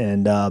 And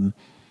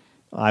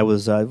I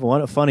was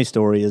one funny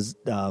story is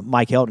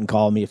Mike Helton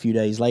called me a few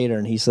days later,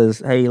 and he says,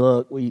 "Hey,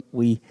 look,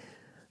 we're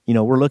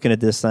looking at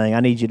this thing. I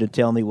need you to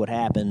tell me what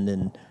happened,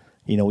 and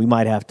we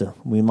might have to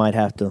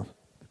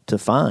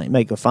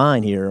make a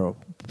fine here or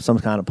some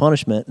kind of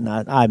punishment." And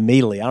I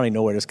immediately, I don't even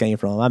know where this came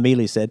from. I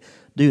immediately said,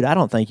 "Dude, I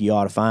don't think you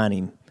ought to fine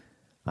him.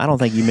 I don't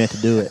think you meant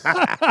to do it."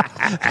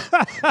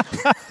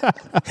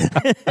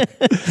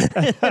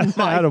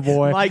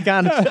 Mike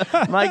kind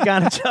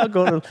of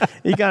chuckled.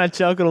 He kind of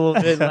chuckled a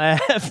little bit and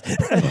laughed.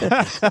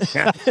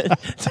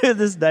 To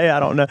this day, I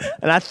don't know,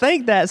 and I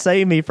think that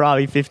saved me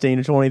probably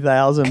 $15,000 to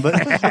 $20,000. But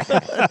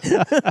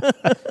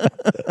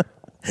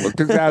well,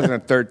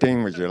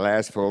 2013 was your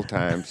last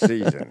full-time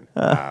season,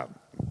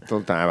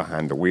 full-time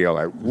behind the wheel.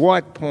 At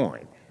what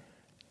point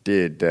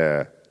did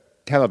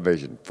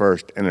television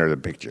first enter the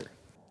picture?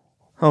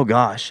 Oh,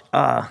 gosh.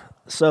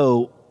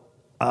 So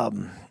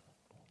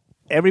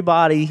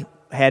everybody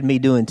had me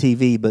doing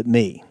TV but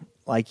me.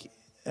 Like,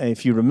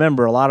 if you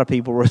remember, a lot of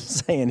people were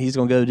saying he's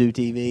going to go do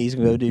TV, he's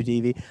going to go do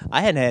TV.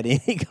 I hadn't had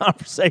any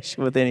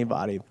conversation with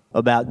anybody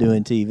about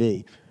doing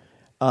TV.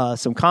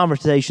 Some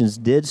conversations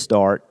did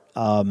start,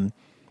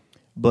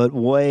 but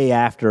way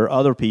after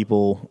other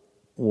people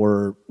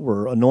were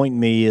anointing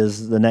me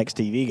as the next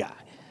TV guy.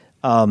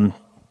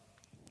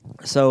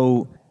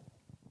 So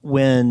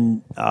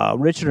when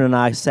Richard and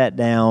I sat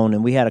down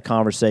and we had a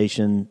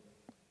conversation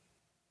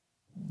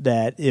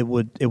that it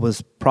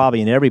was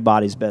probably in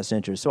everybody's best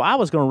interest. So I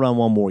was going to run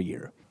one more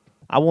year.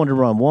 I wanted to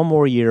run one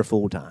more year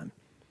full time,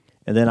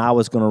 and then I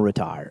was going to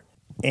retire.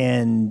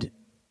 And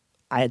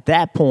at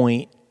that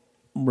point,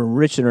 when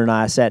Richard and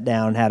I sat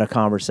down and had a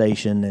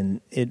conversation,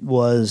 and it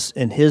was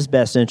in his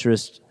best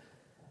interest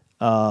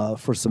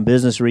for some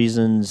business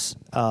reasons,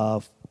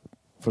 for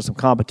some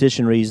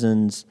competition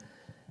reasons,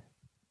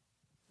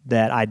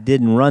 that I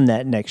didn't run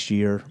that next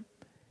year.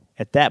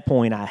 At that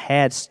point, I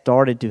had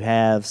started to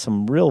have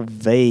some real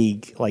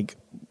vague, like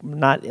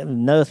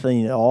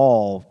nothing at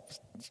all,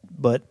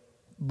 but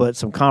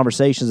some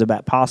conversations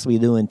about possibly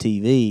doing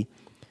TV.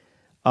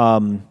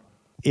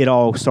 It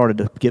all started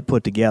to get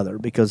put together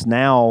because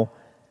now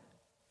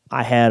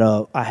I had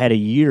a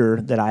year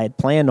that I had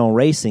planned on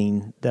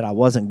racing that I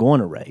wasn't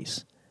going to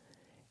race,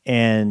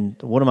 and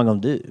what am I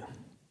going to do?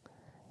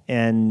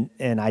 And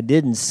I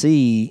didn't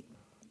see.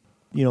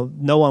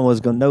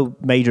 No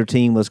major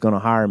team was going to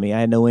hire me. I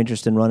had no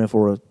interest in running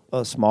for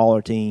a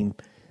smaller team.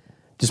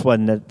 Just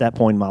wasn't at that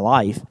point in my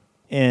life.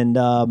 And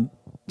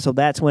so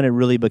that's when it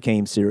really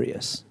became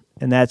serious.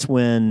 And that's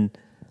when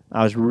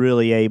I was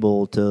really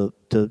able to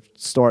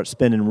start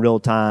spending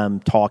real time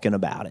talking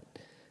about it.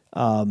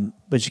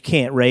 but you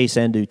can't race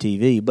and do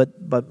TV.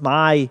 But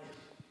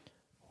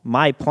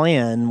my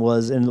plan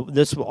was, and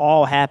this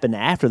all happened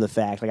after the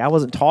fact. Like I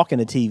wasn't talking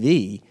to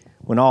TV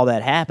when all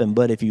that happened.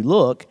 But if you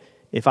look,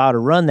 if I would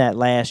have run that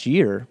last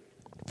year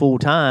full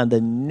time,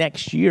 the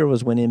next year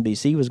was when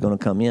NBC was going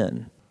to come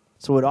in.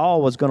 So it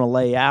all was going to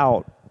lay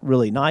out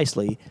really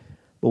nicely.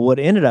 But what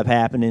ended up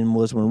happening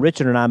was when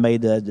Richard and I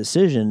made the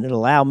decision, it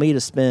allowed me to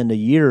spend a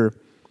year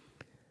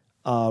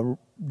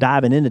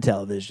diving into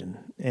television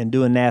and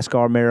doing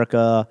NASCAR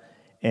America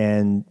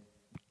and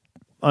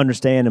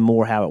understanding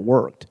more how it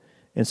worked.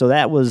 And so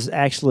that was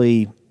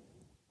actually,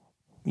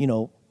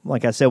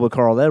 like I said with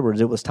Carl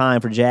Edwards, it was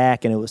time for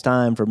Jack and it was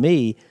time for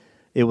me.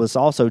 It was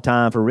also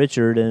time for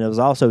Richard and it was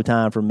also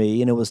time for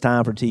me and it was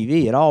time for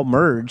TV. It all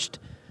merged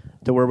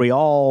to where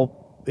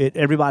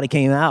everybody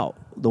came out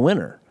the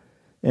winner.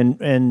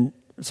 And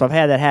so I've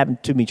had that happen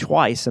to me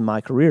twice in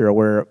my career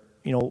where,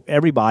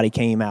 everybody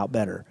came out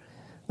better.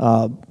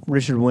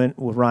 Richard went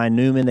with Ryan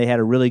Newman. They had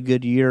a really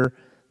good year.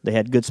 They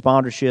had good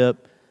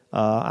sponsorship.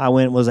 I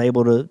was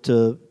able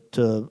to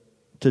do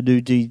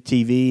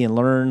TV and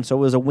learn. So it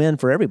was a win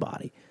for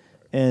everybody.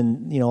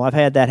 And, I've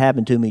had that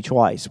happen to me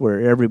twice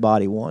where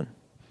everybody won.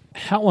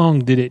 How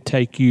long did it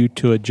take you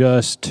to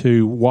adjust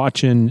to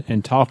watching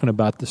and talking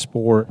about the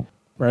sport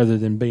rather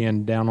than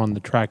being down on the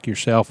track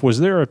yourself? Was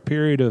there a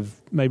period of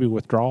maybe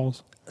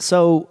withdrawals?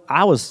 So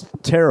I was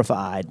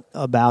terrified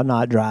about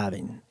not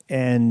driving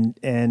and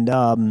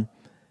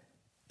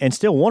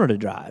still wanted to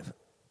drive.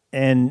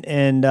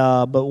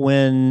 But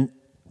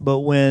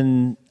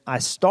when I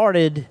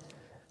started,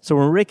 so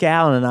when Rick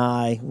Allen and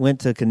I went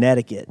to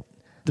Connecticut,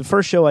 the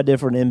first show I did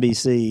for an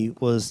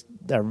NBC was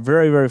our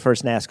very, very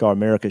first NASCAR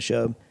America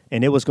show,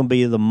 and it was going to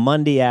be the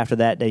Monday after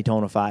that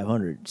Daytona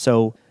 500.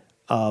 So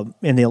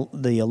in the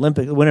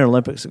Winter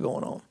Olympics are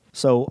going on.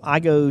 So I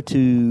go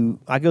to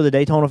the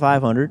Daytona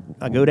 500.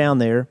 I go down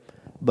there,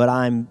 but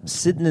I'm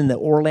sitting in the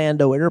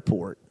Orlando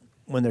airport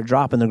when they're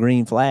dropping the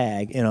green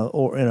flag in a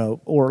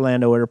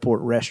Orlando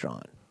airport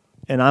restaurant.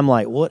 And I'm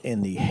like, what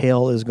in the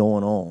hell is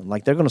going on?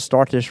 Like, they're going to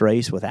start this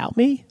race without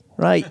me,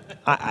 right?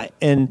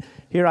 And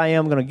here I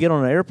am going to get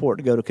on an airport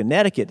to go to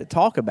Connecticut to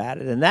talk about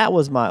it, and that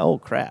was my, oh,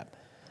 crap.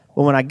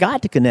 But when I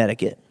got to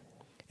Connecticut,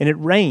 and it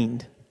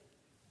rained,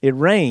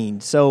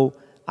 so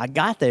I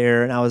got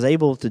there, and I was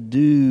able to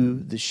do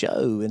the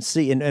show and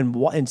see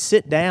and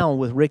sit down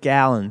with Rick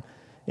Allen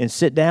and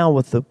sit down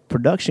with the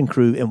production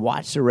crew and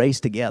watch the race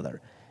together.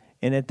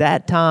 And at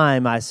that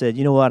time, I said,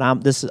 you know what,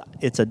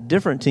 it's a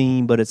different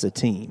team, but it's a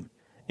team.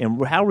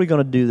 And how are we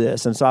going to do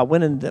this? And so I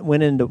went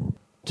into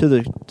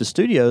the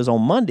studios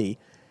on Monday,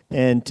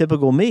 and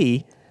typical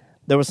me,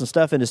 there was some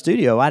stuff in the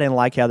studio I didn't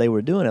like how they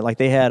were doing it. Like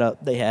they had a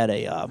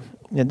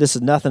and this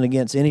is nothing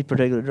against any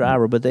particular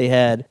driver, but they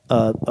had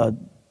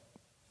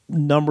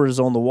numbers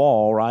on the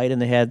wall, right?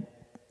 And they had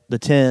the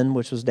 10,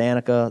 which was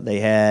Danica. They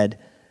had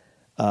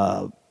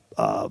the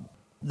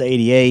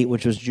 88,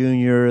 which was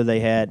Junior. They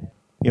had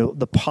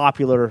the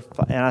popular,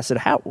 and I said,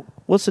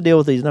 what's the deal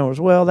with these numbers?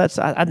 Well,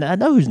 I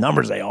know whose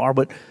numbers they are,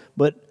 but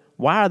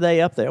why are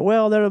they up there?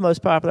 Well, they're the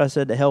most popular. I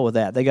said, to hell with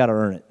that. They got to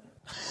earn it.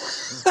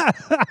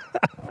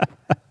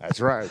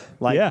 That's right.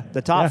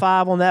 The top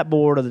five on that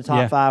board are the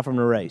top five from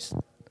the race.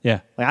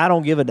 Yeah. Like, I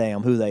don't give a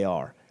damn who they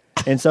are.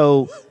 And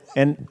so,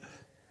 and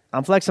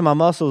I'm flexing my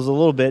muscles a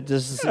little bit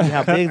just to see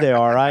how big they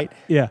are, right?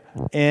 Yeah.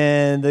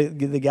 And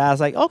the guy's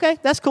like, okay,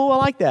 that's cool. I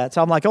like that.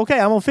 So I'm like, okay,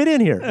 I'm gonna fit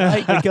in here,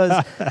 right?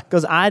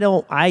 Because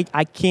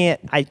I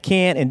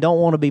can't and don't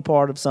want to be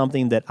part of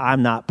something that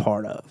I'm not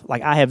part of.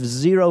 Like, I have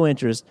zero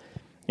interest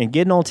in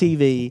getting on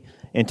TV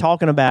and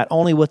talking about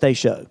only what they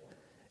show.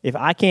 If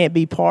I can't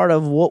be part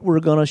of what we're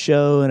gonna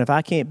show, and if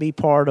I can't be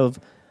part of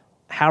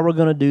how we're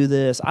gonna do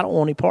this, I don't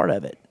want any part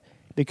of it,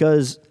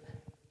 because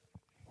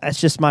that's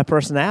just my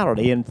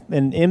personality. And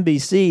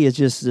NBC is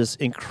just this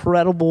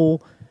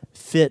incredible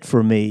fit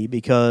for me,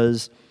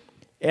 because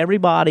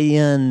everybody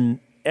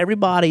in,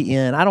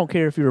 I don't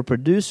care if you're a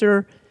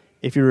producer,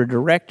 if you're a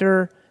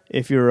director,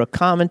 if you're a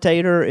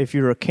commentator, if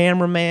you're a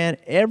cameraman,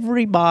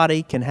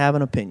 everybody can have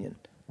an opinion.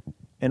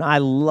 And I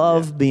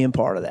love being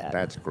part of that.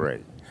 That's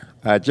great.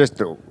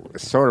 Just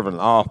sort of an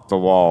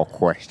off-the-wall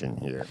question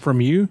here.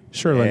 From you?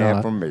 Surely not.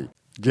 Yeah, from me.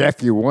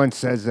 Jeff, you once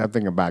said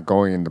something about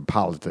going into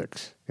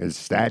politics.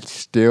 Is that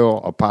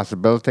still a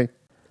possibility?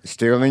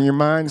 Still in your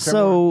mind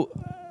somewhere? So,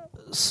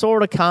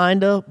 sort of,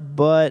 kind of,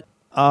 but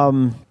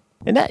and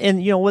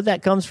what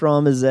that comes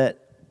from is that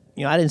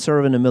I didn't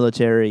serve in the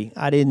military.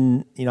 I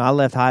didn't. I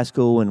left high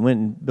school and went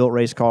and built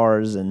race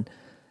cars, and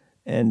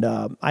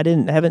I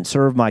haven't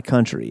served my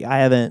country.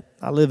 I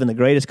live in the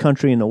greatest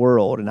country in the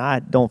world, and I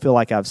don't feel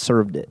like I've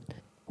served it.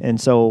 And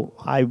so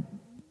I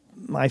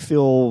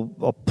feel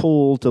a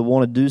pull to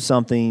want to do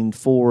something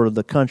for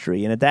the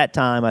country. And at that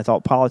time, I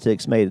thought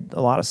politics made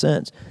a lot of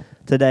sense.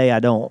 Today, I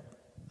don't.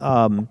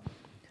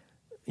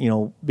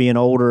 Being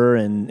older,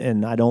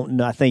 and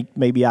I think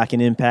maybe I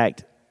can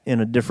impact in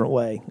a different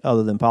way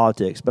other than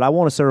politics. But I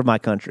want to serve my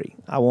country.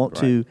 I want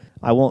to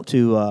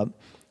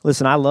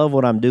listen, I love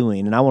what I'm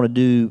doing, and I want to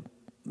do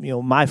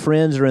my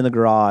friends are in the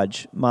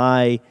garage.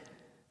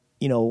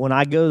 When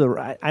I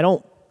go I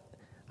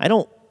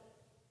don't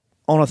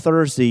on a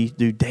Thursday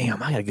do,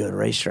 damn, I got to go to the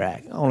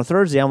racetrack. On a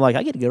Thursday, I'm like,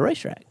 I get to go to the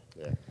racetrack.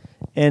 Yeah.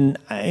 And,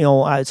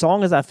 as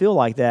long as I feel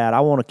like that,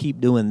 I want to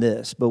keep doing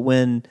this. But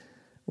when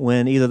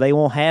either they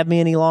won't have me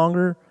any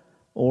longer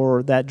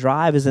or that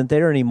drive isn't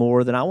there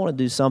anymore, then I want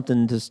to do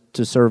something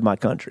to serve my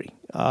country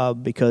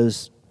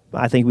because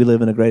I think we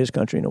live in the greatest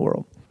country in the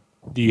world.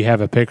 Do you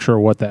have a picture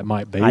of what that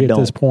might be at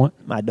this point?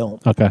 I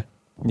don't. Okay.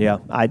 Yeah,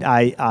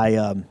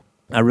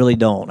 I really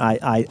don't.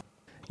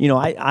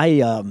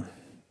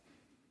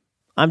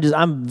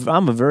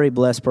 I'm a very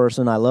blessed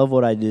person. I love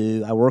what I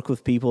do. I work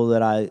with people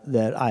that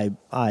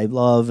I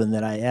love and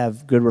that I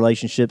have good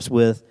relationships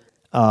with.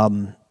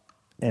 And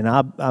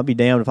I'll be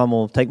damned if I'm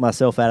going to take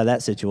myself out of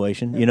that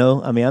situation.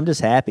 I'm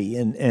just happy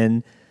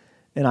and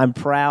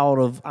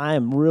I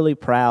am really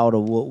proud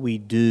of what we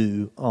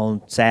do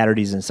on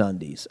Saturdays and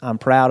Sundays. I'm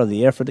proud of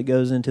the effort that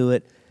goes into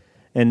it.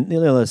 And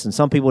listen,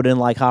 some people didn't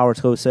like Howard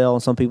Cosell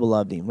and some people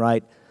loved him,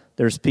 right?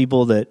 There's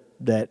people that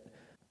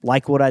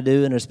like what I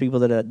do and there's people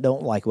that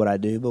don't like what I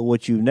do. But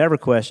what you never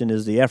question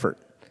is the effort.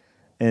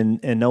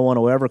 And no one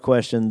will ever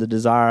question the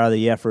desire,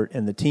 the effort,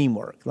 and the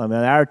teamwork. I mean,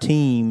 our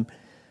team,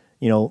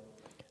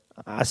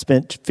 I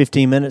spent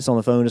 15 minutes on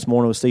the phone this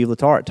morning with Steve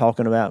Letarte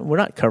talking about, we're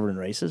not covering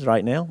races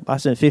right now. I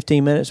spent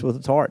 15 minutes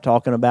with Letarte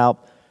talking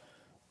about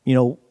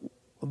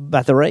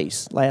the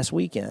race last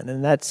weekend.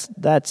 And that's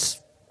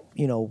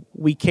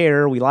we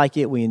care, we like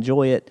it, we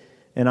enjoy it,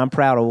 and I'm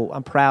proud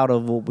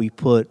of what we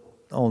put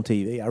on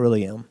TV. I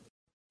really am.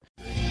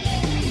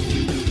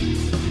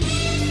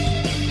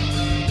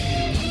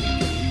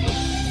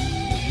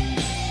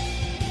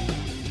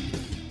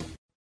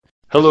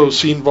 Hello,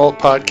 Scene Vault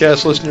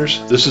podcast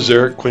listeners. This is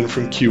Eric Quinn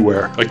from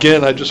QWare.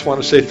 Again, I just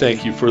want to say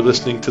thank you for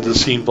listening to the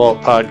Scene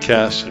Vault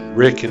podcast and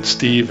Rick and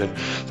Steve and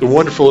the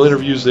wonderful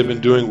interviews they've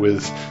been doing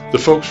with the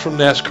folks from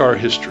NASCAR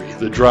history,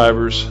 the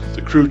drivers,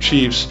 the crew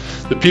chiefs,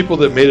 the people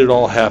that made it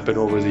all happen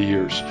over the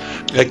years.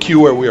 At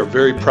QWare, we are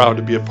very proud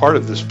to be a part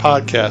of this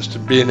podcast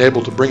and being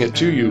able to bring it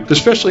to you,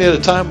 especially at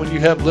a time when you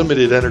have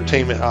limited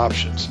entertainment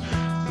options.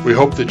 We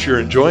hope that you're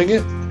enjoying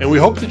it, and we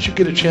hope that you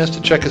get a chance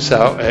to check us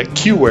out at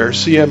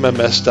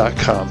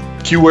QWareCMMS.com.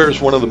 QWare is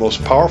one of the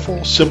most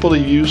powerful, simple to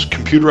use,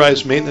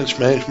 computerized maintenance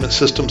management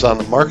systems on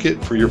the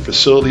market for your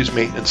facilities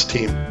maintenance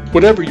team.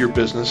 Whatever your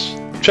business,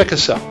 check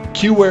us out,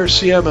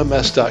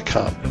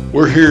 QWareCMMS.com.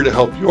 We're here to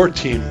help your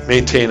team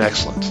maintain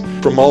excellence.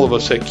 From all of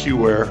us at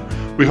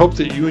QWare, we hope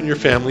that you and your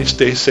family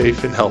stay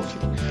safe and healthy.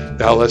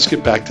 Now let's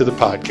get back to the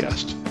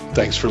podcast.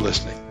 Thanks for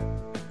listening.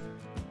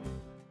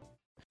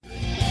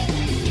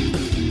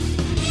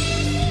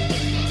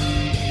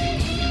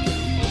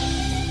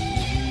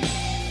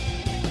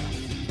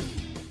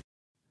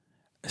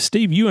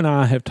 Steve, you and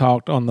I have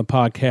talked on the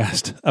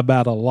podcast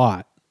about a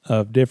lot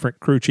of different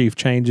crew chief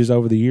changes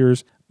over the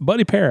years.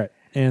 Buddy Parrott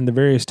and the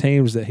various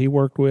teams that he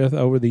worked with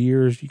over the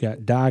years. You got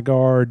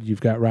Dygaard,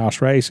 you've got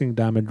Rouse Racing,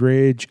 Diamond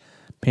Ridge,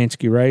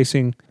 Penske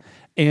Racing.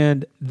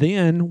 And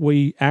then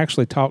we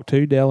actually talked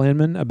to Dale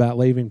Inman about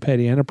leaving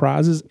Petty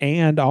Enterprises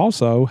and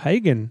also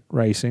Hagen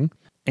Racing.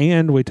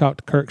 And we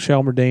talked to Kirk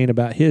Shelmerdine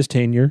about his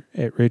tenure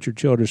at Richard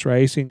Childress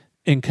Racing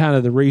and kind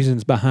of the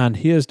reasons behind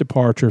his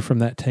departure from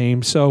that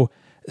team. So,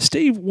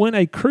 Steve, when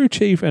a crew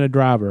chief and a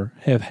driver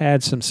have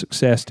had some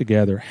success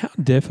together, how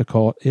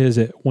difficult is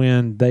it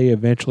when they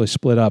eventually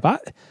split up? I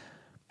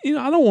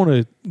don't want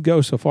to go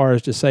so far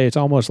as to say it's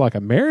almost like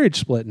a marriage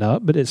splitting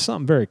up, but it's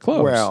something very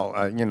close. Well,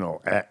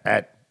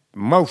 at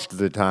most of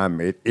the time,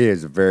 it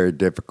is a very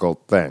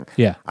difficult thing.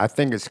 Yeah. I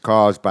think it's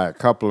caused by a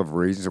couple of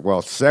reasons.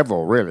 Well,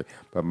 several really,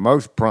 but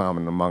most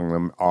prominent among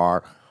them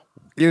are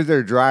either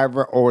the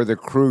driver or the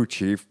crew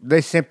chief.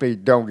 They simply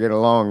don't get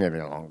along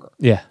any longer.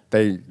 Yeah.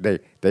 They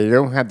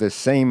don't have the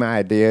same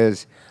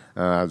ideas.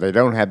 They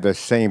don't have the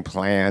same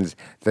plans.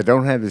 They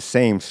don't have the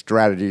same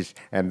strategies,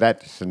 and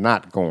that's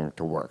not going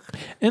to work.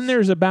 And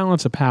there's a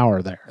balance of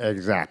power there.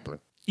 Exactly.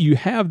 You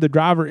have the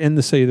driver in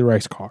the seat of the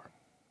race car.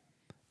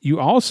 You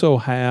also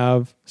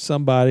have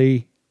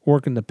somebody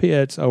working the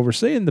pits,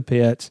 overseeing the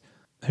pits,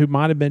 who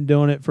might have been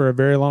doing it for a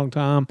very long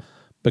time,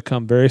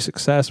 become very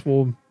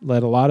successful,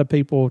 led a lot of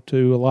people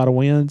to a lot of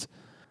wins.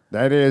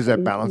 That is a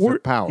balance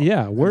of power.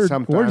 Yeah, where does that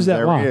lie? Sometimes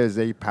there is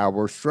a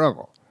power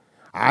struggle.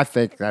 I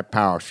think that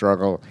power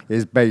struggle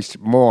is based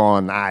more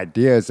on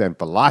ideas and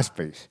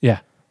philosophies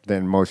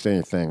than most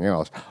anything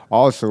else.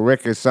 Also,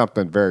 Rick, is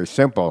something very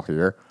simple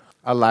here,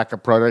 a lack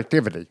of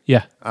productivity.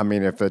 Yeah. I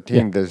mean, if the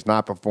team does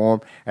not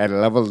perform at a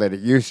level that it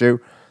used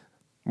to,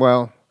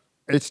 well,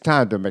 it's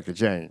time to make a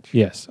change.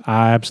 Yes,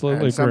 I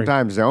absolutely agree.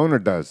 Sometimes the owner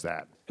does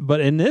that.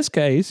 But in this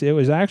case, it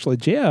was actually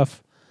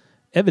Jeff,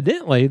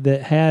 evidently,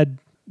 that had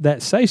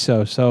that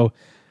say-so. So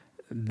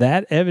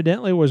that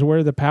evidently was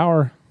where the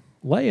power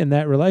lay in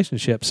that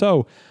relationship.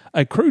 So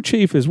a crew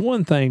chief is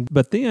one thing,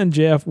 but then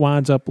Jeff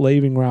winds up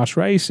leaving Rouse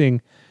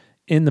Racing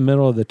in the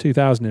middle of the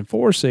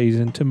 2004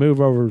 season to move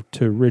over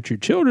to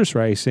Richard Childress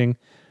Racing.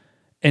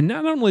 And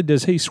not only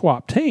does he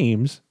swap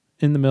teams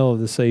in the middle of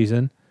the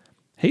season,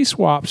 he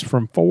swaps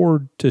from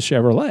Ford to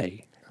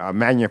Chevrolet. A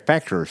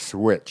manufacturer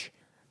switch,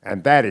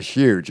 and that is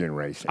huge in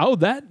racing. Oh,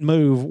 that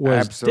move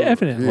was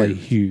definitely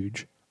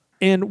huge.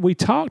 And we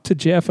talked to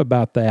Jeff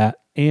about that,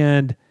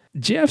 and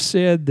Jeff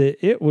said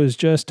that it was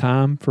just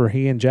time for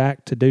he and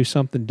Jack to do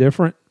something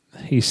different.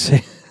 He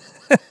said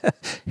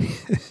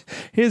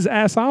his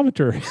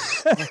assometer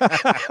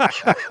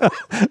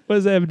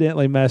was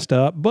evidently messed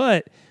up,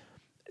 but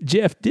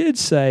Jeff did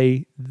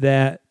say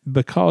that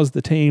because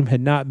the team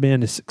had not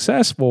been as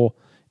successful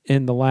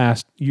in the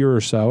last year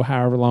or so,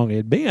 however long it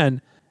had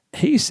been,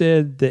 he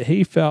said that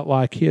he felt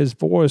like his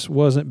voice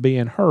wasn't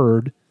being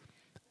heard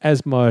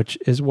as much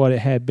as what it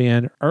had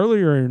been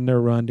earlier in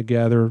their run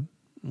together,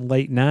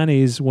 late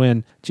 90s,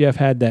 when Jeff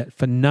had that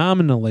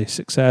phenomenally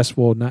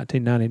successful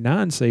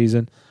 1999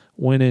 season,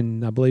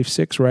 winning, I believe,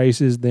 6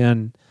 races.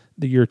 Then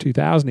the year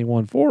 2000, he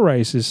won 4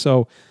 races.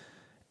 So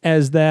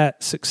as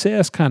that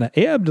success kind of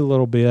ebbed a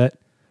little bit,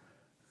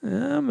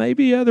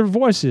 maybe other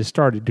voices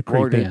started to creep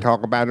in. What did we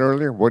talk about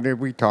earlier? What did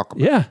we talk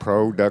about? Yeah.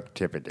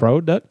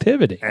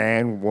 Productivity.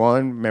 And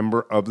one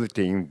member of the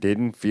team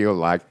didn't feel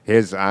like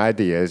his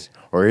ideas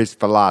or his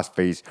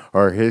philosophies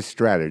or his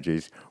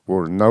strategies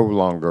were no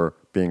longer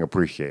being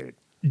appreciated.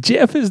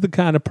 Jeff is the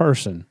kind of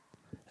person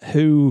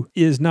who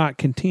is not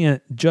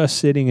content just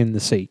sitting in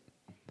the seat.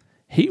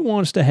 He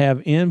wants to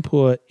have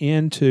input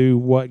into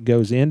what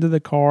goes into the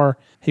car.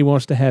 He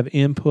wants to have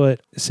input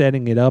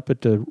setting it up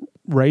at the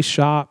race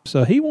shop.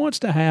 So he wants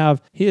to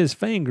have his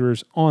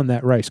fingers on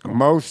that race car.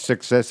 Most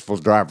successful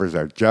drivers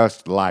are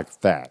just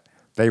like that.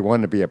 They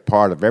want to be a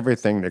part of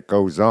everything that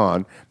goes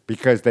on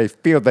because they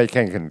feel they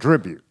can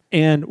contribute.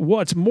 And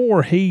what's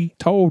more, he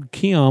told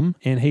Kim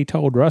and he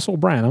told Russell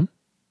Branham.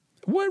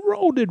 What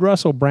role did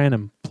Russell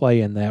Branham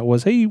play in that?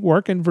 Was he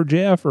working for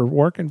Jeff or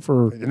working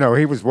for... No,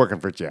 he was working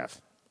for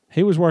Jeff.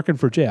 He was working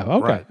for Jeff.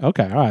 Okay, right.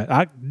 Okay, all right.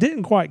 I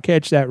didn't quite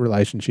catch that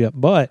relationship,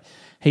 but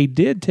he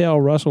did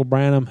tell Russell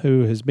Branham,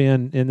 who has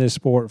been in this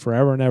sport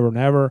forever and ever and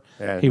ever.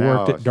 And he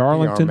worked at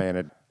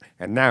Darlington.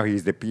 And now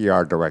he's the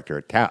PR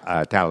director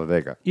at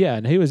Talladega. Yeah,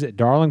 and he was at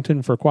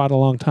Darlington for quite a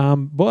long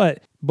time.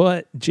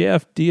 But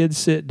Jeff did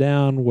sit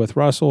down with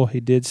Russell. He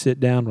did sit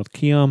down with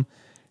Kim,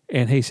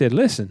 and he said,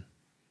 listen,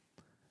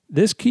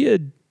 this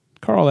kid,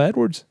 Carl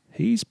Edwards,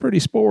 he's pretty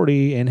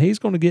sporty, and he's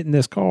going to get in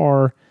this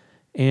car,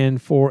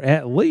 and for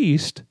at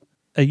least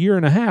a year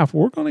and a half,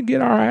 we're going to get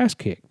our ass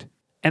kicked.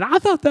 And I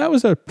thought that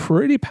was a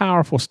pretty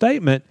powerful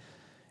statement,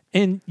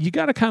 and you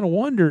got to kind of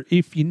wonder,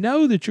 if you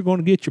know that you're going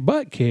to get your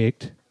butt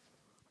kicked,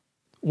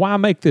 why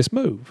make this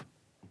move?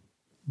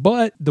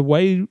 But the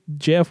way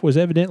Jeff was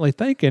evidently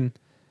thinking,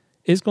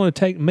 it's going to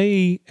take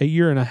me a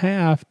year and a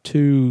half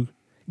to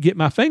get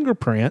my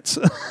fingerprints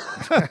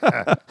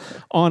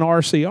on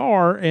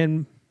RCR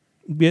and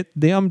get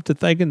them to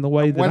thinking the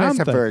way that I'm thinking.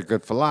 That's a very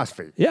good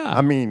philosophy. Yeah.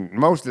 I mean,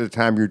 most of the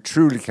time you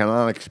truly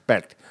cannot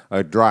expect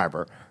a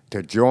driver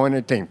to join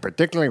a team,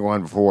 particularly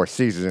one before a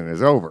season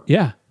is over.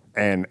 Yeah.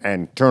 And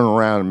turn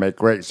around and make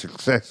great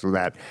success with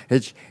that.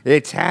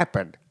 It's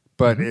happened,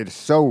 but it's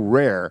so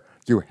rare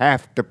you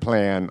have to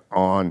plan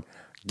on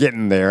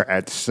getting there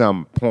at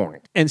some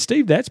point. And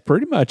Steve, that's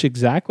pretty much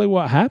exactly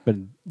what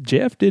happened.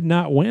 Jeff did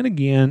not win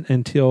again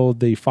until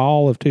the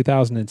fall of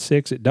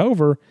 2006 at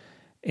Dover.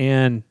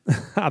 And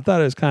I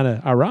thought it was kind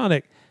of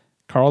ironic.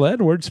 Carl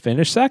Edwards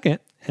finished second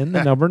in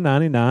the number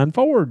 99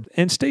 Ford.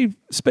 And Steve,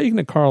 speaking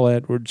of Carl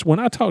Edwards, when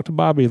I talked to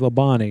Bobby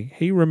Labonte,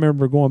 he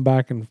remembered going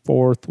back and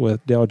forth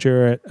with Dale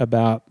Jarrett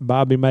about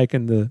Bobby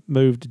making the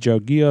move to Joe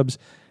Gibbs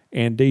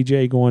and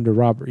DJ going to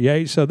Robert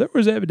Yates. So there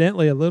was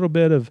evidently a little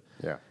bit of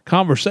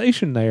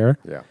conversation there.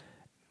 Yeah.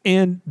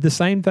 And the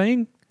same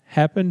thing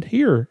happened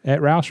here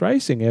at Rouse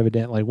Racing,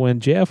 evidently. When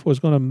Jeff was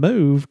going to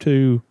move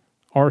to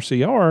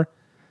RCR,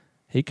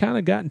 he kind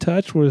of got in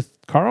touch with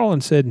Carl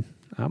and said,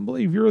 I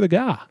believe you're the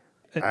guy.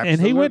 Absolutely.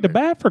 And he went to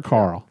bat for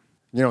Carl.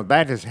 You know,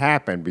 that has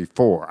happened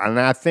before. And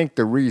I think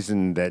the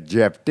reason that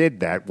Jeff did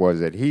that was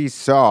that he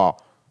saw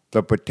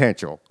the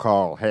potential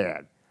Carl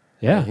had.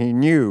 Yeah. And he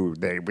knew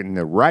that in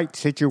the right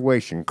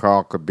situation,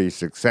 Carl could be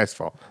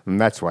successful. And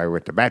that's why he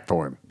went to bat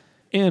for him.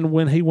 And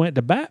when he went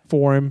to bat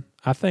for him,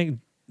 I think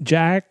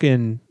Jack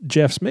and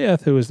Jeff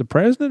Smith, who was the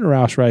president of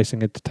Rouse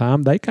Racing at the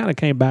time, they kind of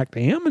came back to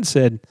him and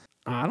said,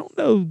 I don't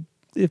know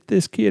if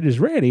this kid is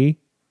ready.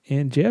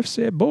 And Jeff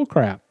said,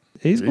 bullcrap.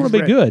 He's going to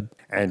be good.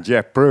 And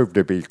Jeff proved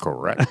to be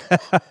correct.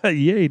 Yeah,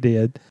 he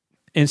did.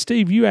 And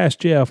Steve, you asked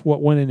Jeff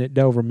what winning at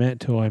Dover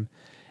meant to him.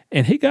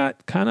 And he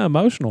got kind of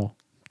emotional,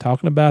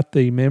 talking about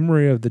the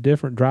memory of the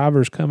different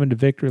drivers coming to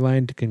victory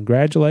lane to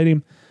congratulate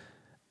him.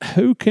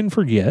 Who can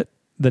forget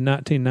the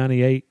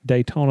 1998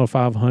 Daytona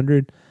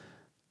 500?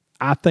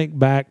 I think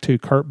back to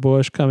Kurt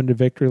Busch coming to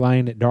victory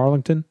lane at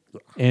Darlington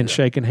and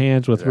shaking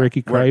hands with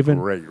Ricky Craven.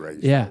 What a great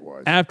race it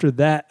was. After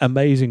that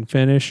amazing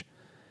finish,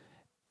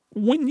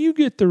 when you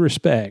get the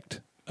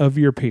respect of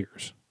your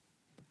peers,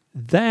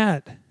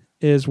 that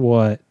is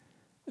what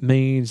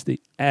means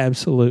the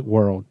absolute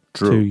world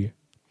to you.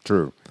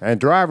 True. And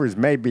drivers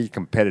may be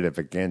competitive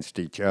against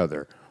each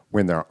other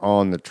when they're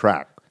on the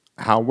track.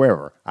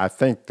 However, I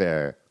think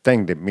the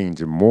thing that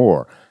means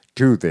more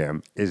to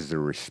them is the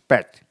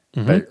respect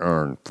they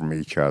earn from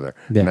each other.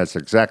 Yeah. And that's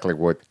exactly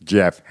what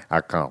Jeff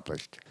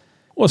accomplished.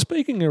 Well,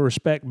 speaking of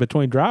respect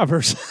between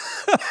drivers,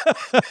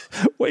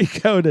 we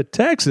go to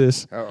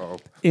Texas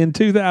in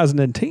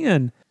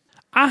 2010.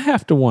 I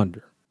have to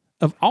wonder,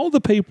 of all the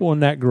people in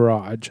that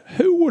garage,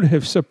 who would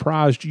have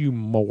surprised you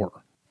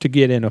more to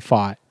get in a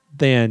fight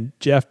than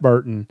Jeff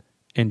Burton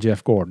and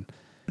Jeff Gordon?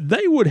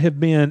 They would have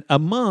been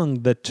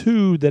among the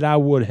two that I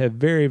would have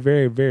very,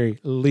 very, very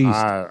least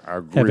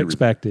have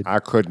expected. I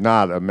could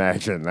not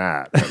imagine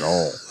that at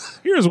all.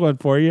 Here's one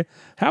for you.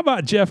 How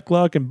about Jeff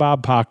Gluck and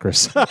Bob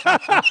Pockris?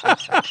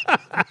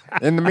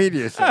 In the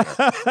media center.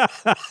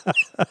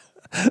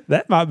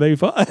 That might be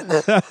fun.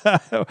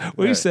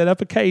 We set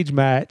up a cage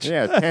match.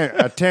 Yeah,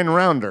 a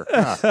 10-rounder.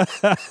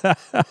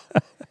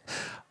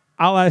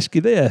 I'll ask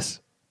you this.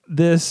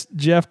 This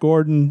Jeff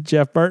Gordon,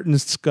 Jeff Burton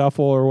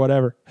scuffle or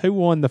whatever, who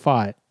won the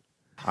fight?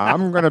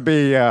 I'm going to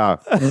be a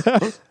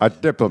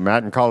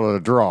diplomat and call it a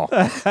draw.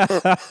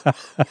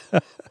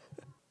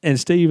 And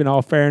Steve, in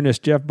all fairness,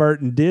 Jeff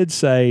Burton did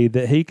say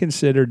that he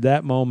considered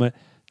that moment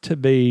to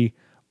be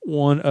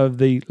one of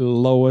the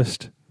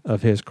lowest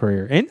of his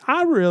career. And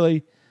I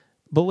really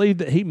believe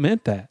that he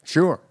meant that.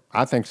 Sure.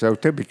 I think so,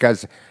 too,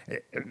 because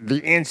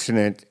the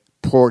incident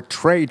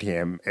portrayed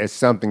him as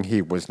something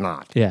he was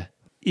not. Yeah.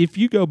 If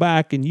you go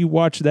back and you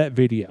watch that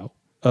video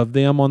of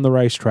them on the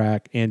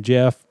racetrack and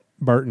Jeff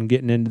Burton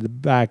getting into the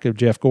back of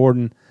Jeff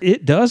Gordon,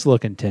 it does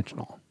look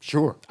intentional.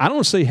 Sure. I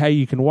don't see how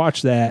you can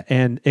watch that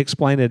and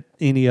explain it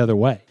any other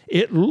way.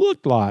 It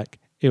looked like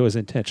it was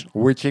intentional.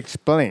 Which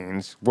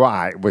explains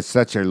why it was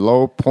such a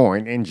low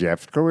point in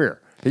Jeff's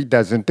career. He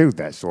doesn't do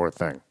that sort of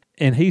thing.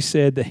 And he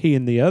said that he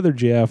and the other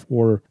Jeff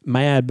were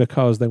mad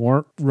because they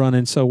weren't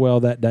running so well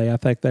that day. I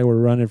think they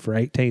were running for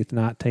 18th,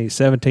 19th,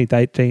 17th,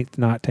 18th,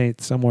 19th,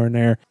 somewhere in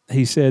there.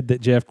 He said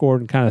that Jeff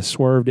Gordon kind of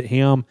swerved at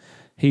him.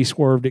 He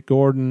swerved at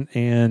Gordon,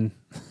 and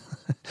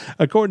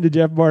according to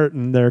Jeff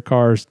Burton, their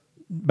cars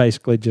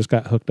basically just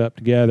got hooked up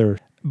together.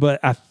 But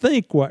I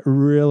think what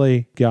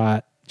really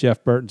got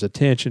Jeff Burton's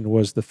attention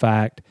was the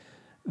fact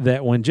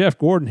that when Jeff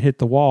Gordon hit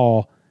the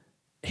wall,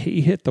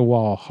 he hit the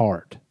wall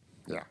hard.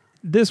 Yeah.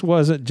 This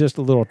wasn't just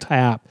a little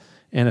tap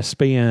and a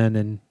spin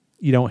and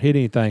you don't hit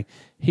anything.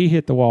 He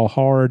hit the wall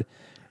hard,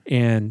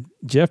 and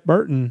Jeff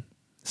Burton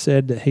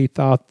said that he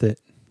thought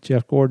that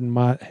Jeff Gordon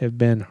might have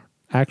been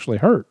actually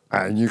hurt.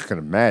 And you can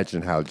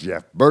imagine how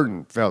Jeff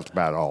Burton felt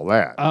about all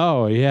that.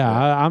 Oh, yeah.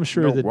 I'm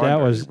sure No that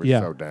wonder was he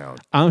was so down.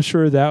 I'm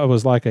sure that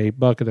was like a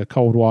bucket of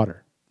cold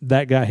water.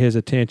 That got his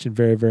attention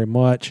very, very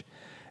much.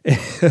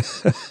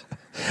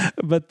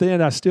 But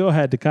then I still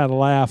had to kind of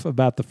laugh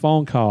about the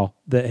phone call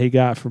that he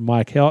got from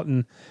Mike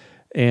Helton.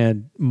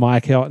 And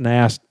Mike Helton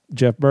asked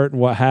Jeff Burton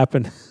what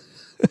happened.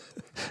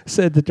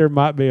 Said that there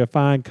might be a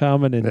fine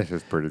coming, and this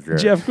is pretty good.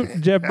 Jeff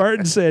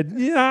Burton said,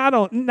 "Yeah, I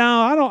don't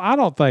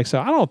think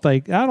so. I don't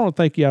think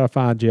you ought to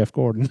find Jeff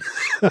Gordon.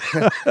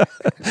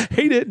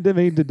 He didn't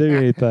mean to do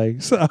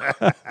anything." So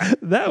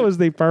that was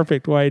the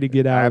perfect way to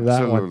get out of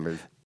that one. Absolutely.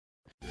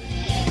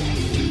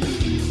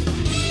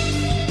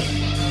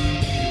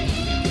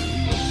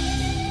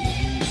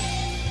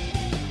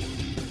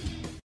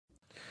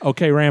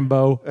 Okay,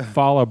 Rambo,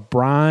 follow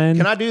Brian.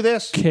 Can I do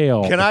this?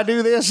 Kelb. Can I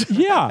do this?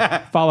 Yeah.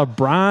 Follow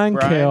Brian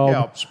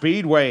Kelb.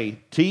 Speedway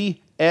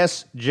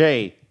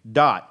TSJ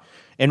dot.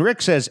 And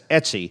Rick says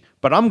Etsy,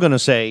 but I'm going to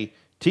say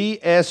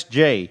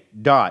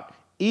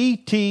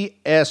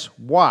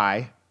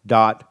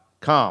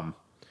TSJ.ETSY.com.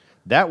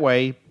 That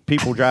way,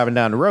 people driving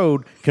down the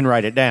road can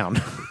write it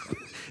down.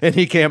 And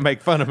he can't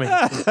make fun of me.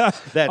 That's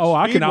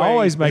I can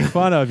always make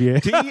fun of you.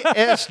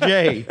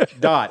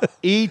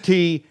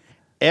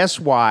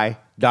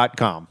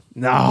 TSJ.ETSY.com.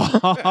 No.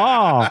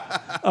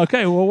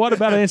 Okay, well, what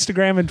about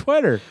Instagram and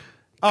Twitter?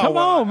 Come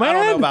on, man.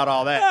 I don't know about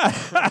all that.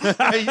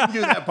 You can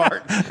do that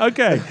part.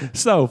 Okay,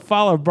 so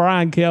follow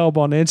Brian Kelb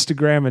on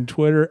Instagram and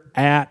Twitter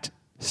at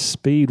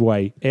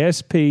Speedway,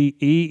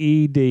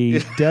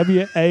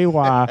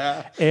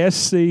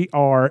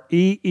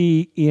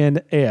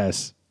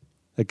 SPEEDWAYSCREENS.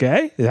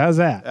 Okay, how's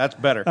that? That's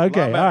better.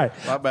 Okay, all right.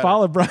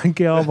 Follow Brian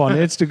Kelb on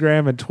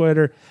Instagram and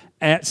Twitter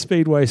at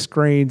Speedway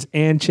Screens,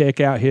 and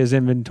check out his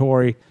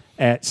inventory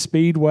at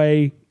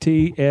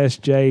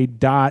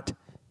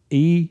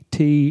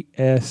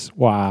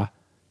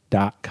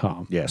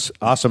speedwaytsj.etsy.com. Yes,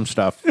 awesome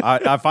stuff.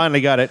 I finally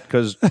got it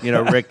because,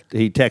 Rick,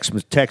 he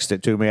texted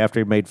it to me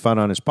after he made fun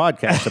on his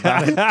podcast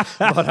about it.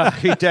 But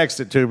he texted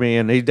it to me,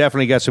 and he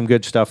definitely got some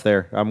good stuff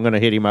there. I'm going to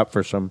hit him up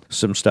for some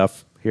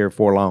stuff here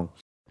before long.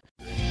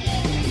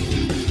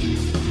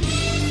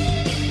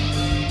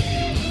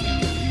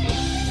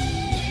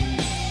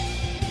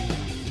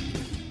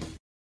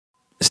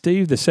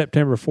 Steve, the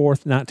September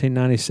 4th,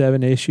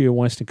 1997 issue of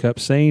Winston Cup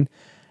Scene.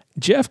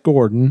 Jeff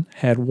Gordon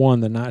had won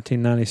the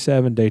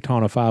 1997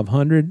 Daytona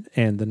 500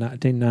 and the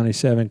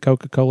 1997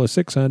 Coca-Cola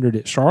 600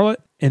 at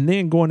Charlotte. And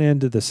then going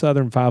into the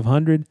Southern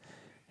 500,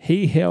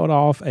 he held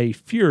off a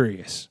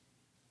furious,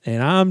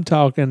 and I'm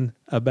talking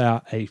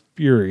about a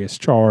furious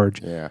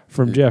charge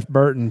from Jeff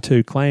Burton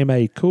to claim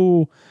a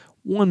cool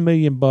 $1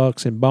 million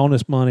in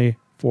bonus money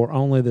for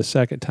only the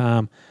second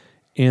time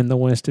in the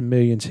Winston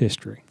Millions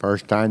history.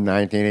 First time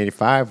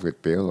 1985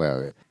 with Bill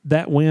Elliott.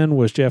 That win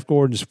was Jeff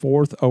Gordon's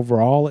 4th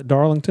overall at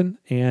Darlington,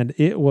 and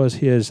it was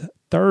his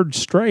 3rd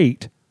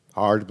straight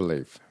hard to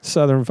believe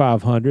Southern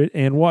 500.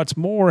 And what's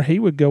more, he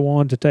would go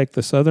on to take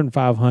the Southern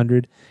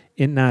 500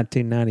 in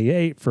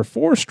 1998 for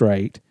 4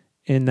 straight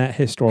in that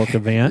historic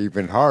event.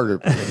 Even harder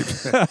to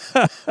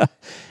believe.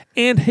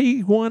 And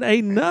he won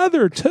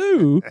another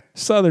 2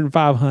 Southern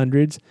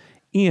 500s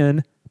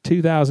in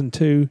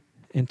 2002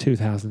 and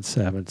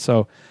 2007.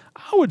 So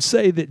I would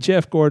say that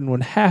Jeff Gordon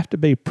would have to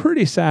be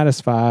pretty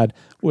satisfied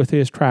with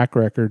his track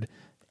record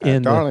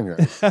in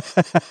Darlington.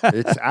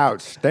 It's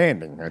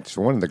outstanding. It's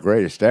one of the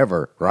greatest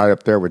ever, right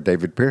up there with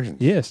David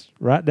Pearson's. Yes,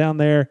 right down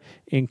there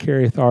in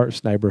Kerry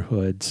Tharp's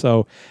neighborhood.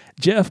 So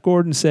Jeff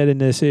Gordon said in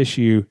this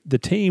issue, the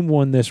team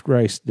won this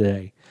race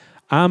today.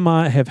 I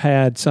might have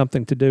had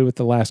something to do with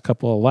the last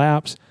couple of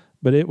laps,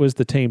 but it was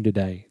the team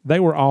today. They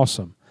were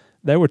awesome.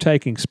 They were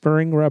taking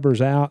spring rubbers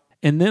out,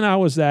 and then I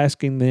was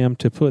asking them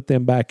to put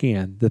them back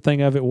in. The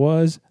thing of it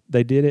was,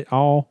 they did it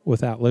all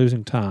without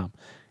losing time.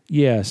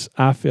 Yes,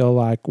 I feel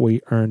like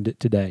we earned it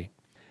today.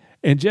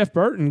 And Jeff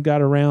Burton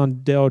got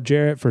around Dale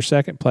Jarrett for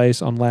second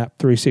place on lap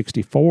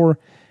 364.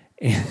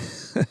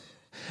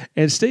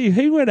 And Steve,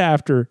 he went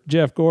after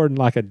Jeff Gordon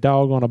like a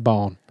dog on a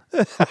bone.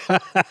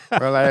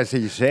 Well, as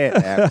he said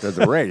after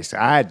the race,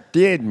 I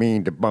did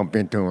mean to bump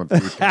into him a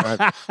few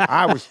times.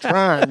 I was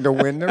trying to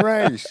win the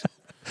race.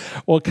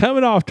 Well,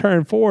 coming off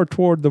turn 4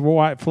 toward the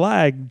white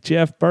flag,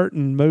 Jeff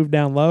Burton moved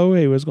down low.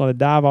 He was going to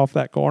dive off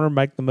that corner,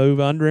 make the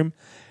move under him,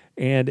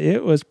 and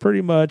it was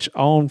pretty much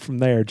on from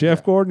there.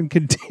 Jeff Gordon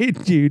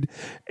continued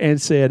and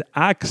said,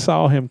 I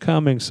saw him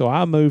coming, so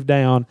I moved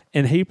down,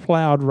 and he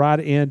plowed right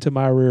into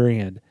my rear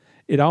end.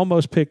 It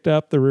almost picked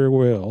up the rear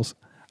wheels.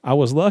 I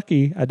was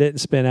lucky I didn't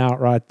spin out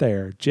right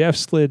there. Jeff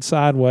slid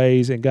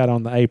sideways and got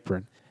on the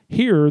apron.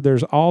 Here,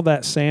 there's all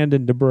that sand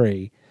and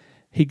debris.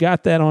 He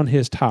got that on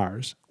his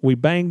tires. We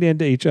banged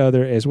into each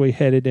other as we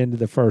headed into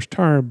the first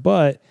turn,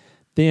 but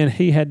then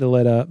he had to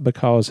let up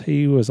because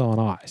he was on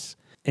ice.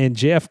 And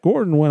Jeff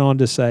Gordon went on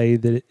to say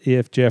that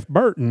if Jeff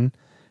Burton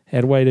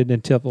had waited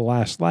until the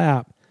last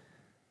lap,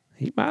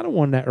 he might have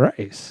won that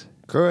race.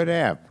 Could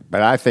have.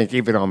 But I think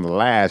even on the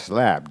last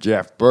lap,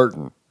 Jeff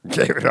Burton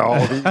gave it all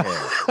he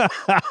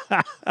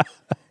had.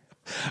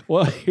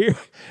 Well,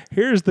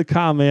 here's the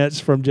comments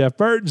from Jeff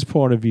Burton's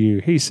point of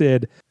view. He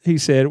said,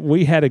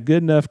 we had a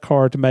good enough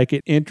car to make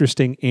it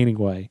interesting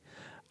anyway.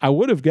 I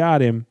would have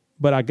got him,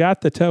 but I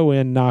got the toe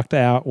end knocked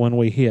out when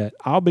we hit.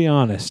 I'll be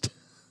honest.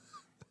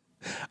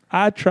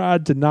 I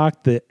tried to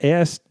knock the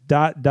S ...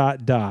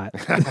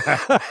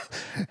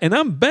 And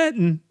I'm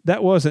betting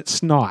that wasn't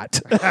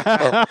snot.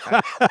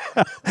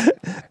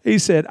 He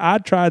said, I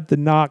tried to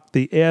knock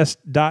the S ...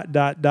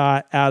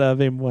 out of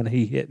him when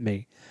he hit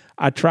me.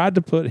 I tried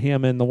to put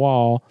him in the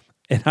wall,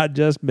 and I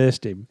just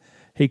missed him.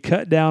 He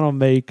cut down on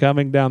me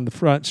coming down the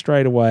front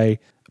straightaway,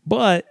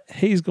 but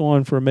he's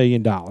going for $1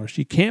 million.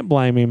 You can't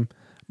blame him,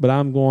 but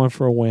I'm going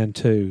for a win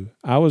too.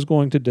 I was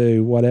going to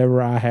do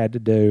whatever I had to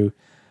do.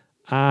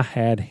 I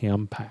had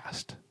him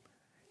passed.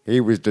 He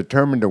was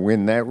determined to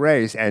win that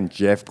race, and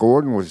Jeff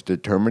Gordon was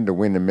determined to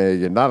win $1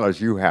 million.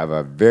 You have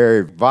a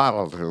very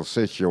volatile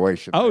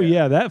situation. Oh, there.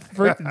 yeah,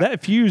 that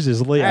fuse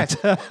is lit.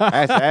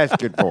 That's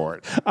asking for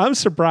it. I'm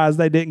surprised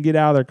they didn't get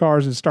out of their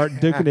cars and start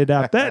duking it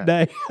out that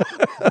day.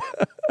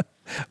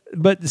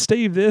 But,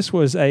 Steve, this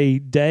was a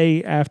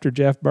day after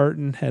Jeff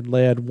Burton had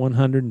led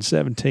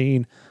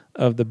 117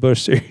 of the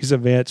Busch Series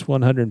events,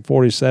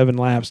 147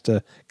 laps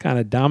to kind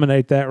of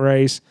dominate that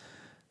race.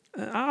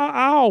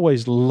 I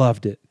always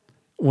loved it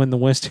when the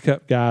Winston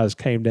Cup guys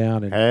came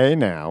down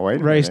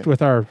and raced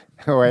with our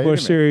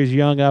Busch Series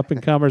young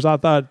up-and-comers. I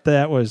thought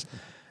that was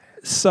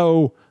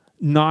so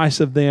nice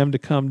of them to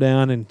come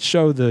down and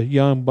show the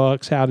young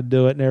bucks how to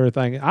do it and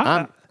everything.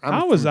 I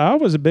was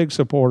a big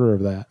supporter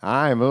of that.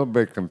 I am a little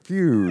bit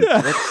confused.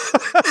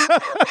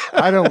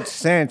 I don't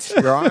sense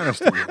your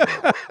honesty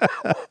here.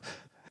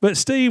 But,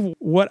 Steve,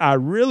 what I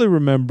really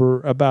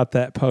remember about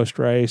that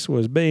post-race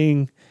was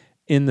being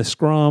in the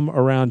scrum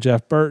around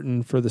Jeff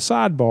Burton for the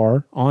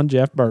sidebar on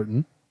Jeff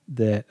Burton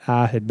that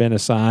I had been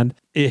assigned.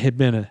 It had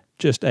been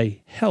just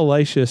a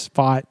hellacious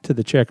fight to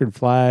the checkered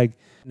flag,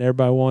 and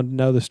everybody wanted to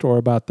know the story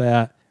about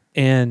that.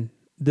 And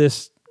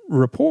this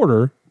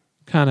reporter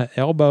kind of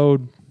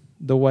elbowed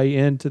the way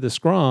into the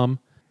scrum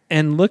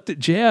and looked at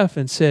Jeff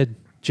and said,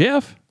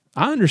 Jeff,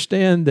 I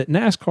understand that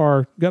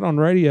NASCAR got on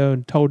radio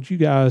and told you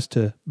guys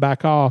to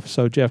back off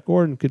so Jeff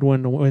Gordon could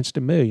win the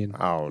Winston Million.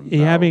 Oh, no.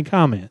 You have any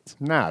comments?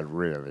 Not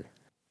really.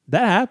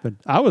 That happened.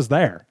 I was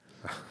there.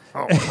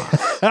 Oh,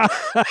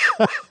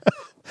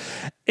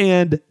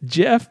 And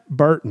Jeff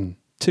Burton,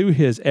 to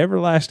his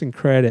everlasting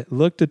credit,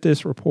 looked at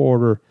this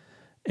reporter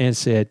and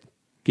said,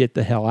 get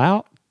the hell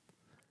out.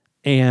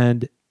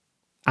 And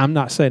I'm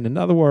not saying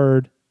another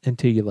word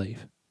until you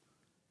leave.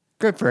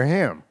 Good for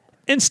him.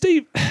 And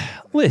Steve,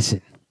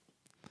 listen,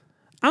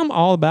 I'm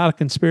all about a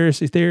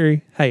conspiracy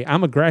theory. Hey,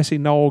 I'm a grassy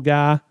knoll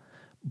guy,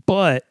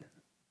 but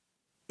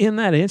in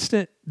that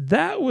instant,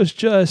 that was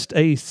just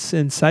a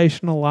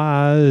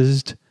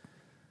sensationalized.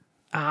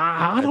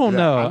 I don't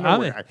know. I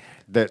mean,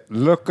 that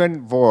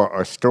looking for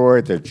a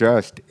story that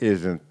just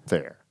isn't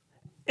there.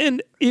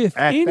 And if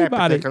at anybody, that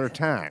particular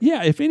time,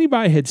 if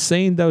anybody had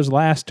seen those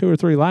last 2 or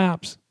 3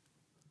 laps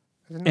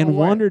and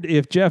wondered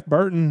if Jeff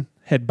Burton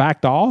had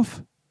backed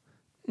off,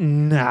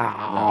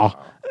 no.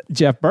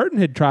 Jeff Burton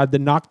had tried to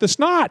knock the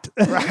snot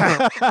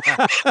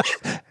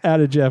out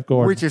of Jeff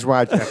Gordon. Which is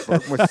why Jeff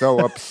Burton was so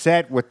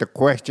upset with the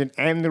question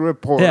and the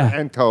reporter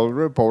and told the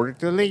reporter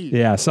to leave.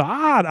 Yeah, so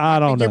I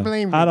don't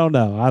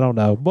know. I don't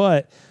know.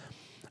 But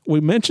we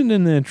mentioned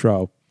in the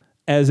intro,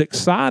 as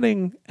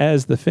exciting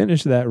as the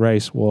finish of that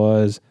race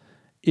was,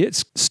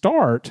 its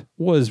start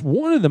was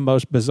one of the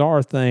most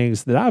bizarre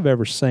things that I've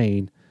ever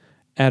seen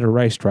at a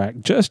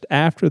racetrack. Just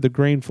after the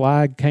green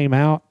flag came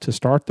out to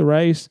start the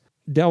race,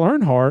 Dale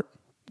Earnhardt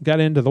got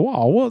into the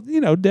wall. Well,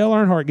 Dale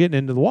Earnhardt getting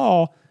into the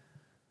wall,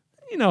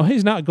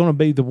 he's not going to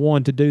be the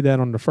one to do that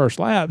on the first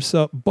lap.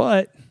 So,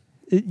 but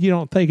you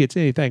don't think it's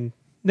anything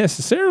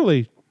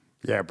necessarily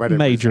but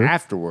major. It was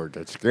afterward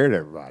that scared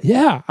everybody.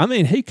 Yeah, I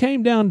mean, he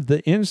came down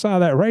the inside of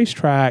that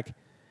racetrack,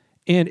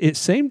 and it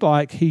seemed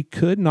like he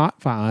could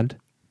not find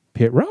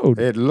pit road.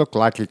 It looked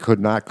like he could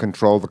not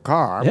control the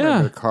car. I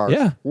remember the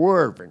car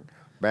swerving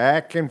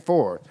back and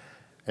forth.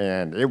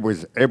 And it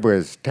was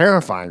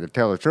terrifying, to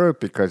tell the truth,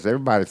 because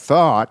everybody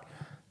thought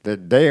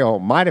that Dale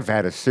might have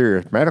had a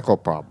serious medical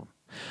problem.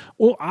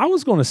 Well, I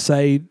was going to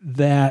say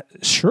that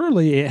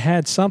surely it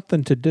had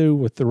something to do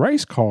with the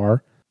race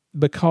car,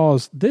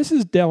 because this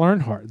is Dale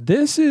Earnhardt.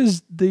 This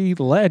is the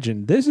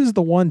legend. This is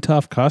the one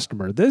tough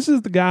customer. This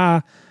is the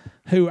guy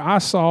who I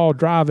saw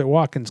drive at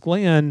Watkins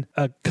Glen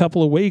a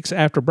couple of weeks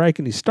after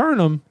breaking his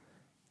sternum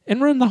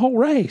and run the whole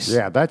race.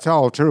 Yeah, that's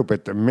all true.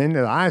 But the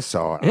minute I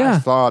saw it, I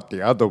thought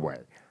the other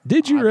way.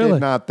 Did you really? I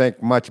did not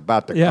think much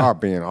about the car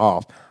being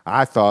off.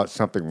 I thought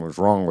something was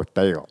wrong with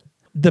Dale.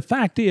 The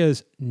fact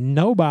is,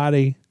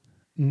 nobody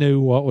knew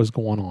what was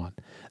going on.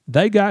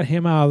 They got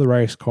him out of the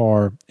race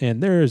car,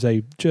 and there is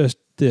I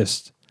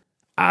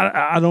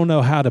don't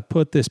know how to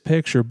put this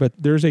picture, but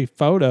there's a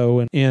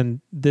photo in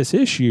this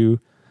issue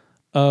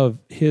of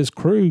his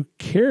crew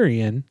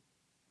carrying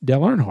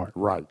Dale Earnhardt.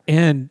 Right.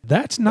 And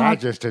that's not... That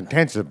just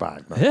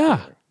intensified.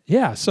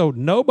 Yeah, so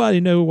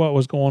nobody knew what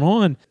was going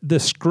on. The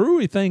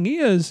screwy thing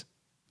is,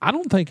 I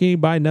don't think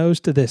anybody knows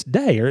to this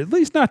day, or at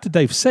least not that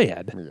they've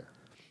said. Yeah.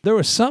 There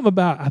was something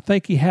about, I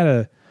think he had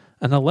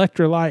an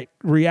electrolyte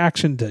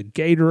reaction to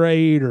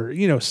Gatorade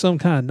or, some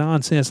kind of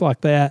nonsense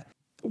like that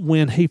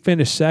when he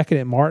finished second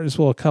at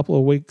Martinsville a couple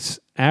of weeks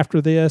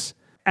after this.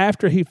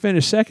 After he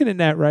finished second in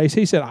that race,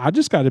 he said, I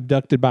just got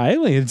abducted by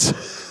aliens.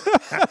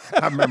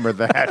 I remember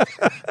that.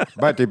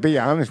 But to be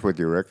honest with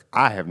you, Rick,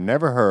 I have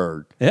never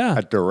heard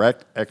a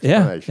direct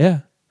explanation. Yeah.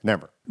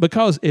 Never.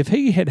 Because if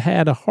he had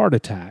had a heart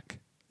attack,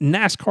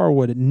 NASCAR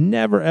would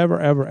never, ever,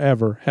 ever,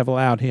 ever have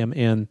allowed him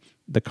in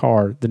the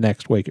car the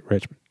next week at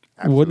Richmond.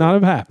 Absolutely. It would not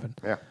have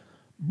happened. Yeah.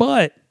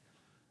 But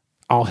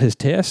all his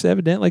tests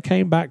evidently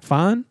came back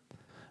fine.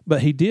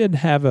 But he did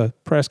have a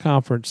press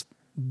conference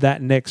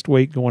that next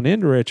week going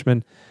into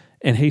Richmond,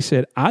 and he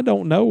said, I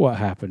don't know what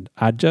happened.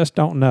 I just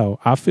don't know.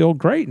 I feel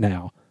great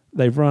now.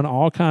 They've run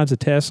all kinds of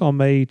tests on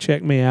me,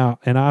 checked me out,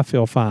 and I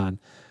feel fine.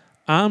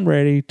 I'm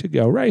ready to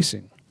go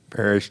racing.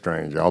 Very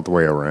strange all the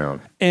way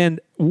around. And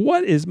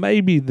what is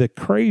maybe the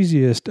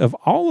craziest of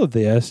all of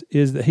this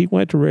is that he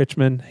went to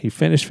Richmond. He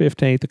finished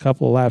 15th, a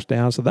couple of laps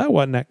down, so that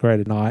wasn't that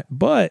great a night.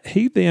 But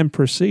he then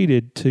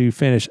proceeded to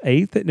finish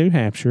 8th at New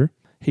Hampshire.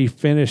 He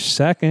finished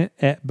second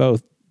at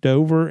both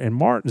Dover and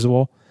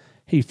Martinsville.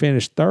 He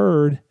finished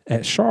third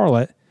at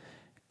Charlotte.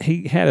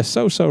 He had a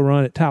so-so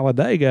run at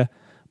Talladega,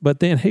 but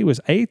then he was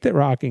 8th at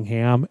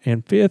Rockingham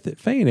and 5th at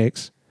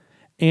Phoenix.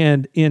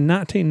 And in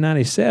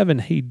 1997,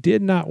 he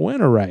did not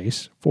win a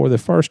race for the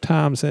first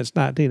time since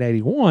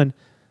 1981.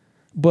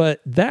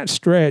 But that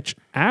stretch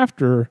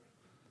after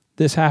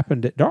this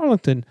happened at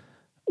Darlington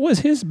was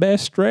his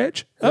best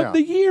stretch of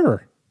the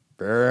year.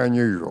 Very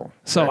unusual.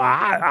 So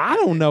I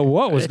don't know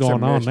what was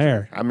going on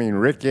there. I mean,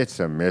 Rick, it's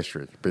a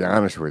mystery. To be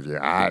honest with you,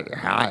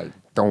 I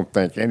don't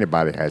think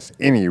anybody has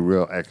any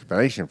real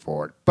explanation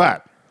for it.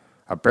 But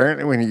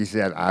apparently when he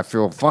said, I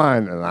feel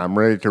fine and I'm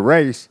ready to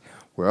race,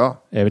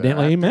 well...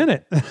 Evidently he meant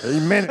it. He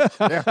meant it,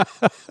 yeah.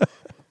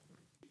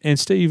 And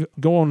Steve,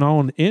 going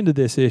on into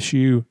this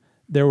issue,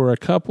 there were a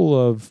couple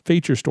of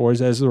feature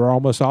stories, as there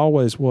almost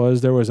always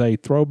was. There was a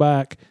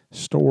throwback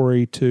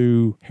story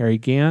to Harry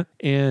Gant,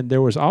 and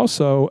there was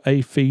also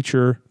a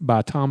feature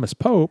by Thomas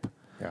Pope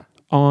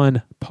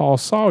on Paul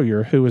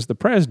Sawyer, who was the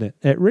president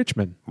at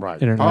Richmond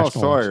International. Paul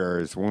Sawyer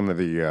is one of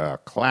the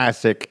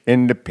classic,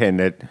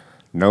 independent,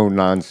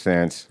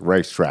 no-nonsense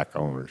racetrack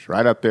owners,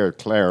 right up there at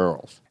Claire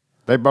Earls.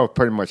 They both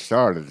pretty much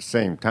started at the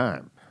same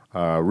time.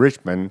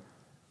 Richmond...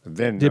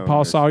 Then did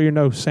Paul Sawyer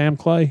know Sam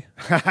Clay?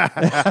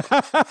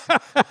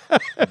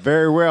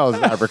 Very well,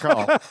 as I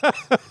recall.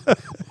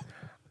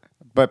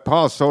 But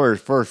Paul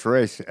Sawyer's first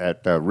race at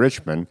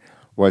Richmond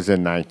was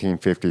in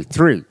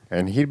 1953,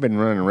 and he'd been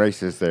running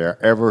races there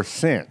ever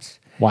since.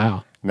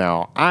 Wow.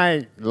 Now,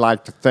 I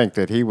like to think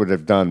that he would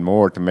have done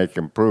more to make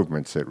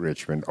improvements at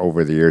Richmond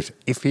over the years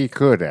if he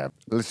could have.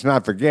 Let's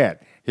not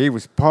forget, he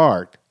was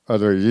part of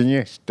the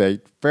Virginia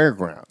State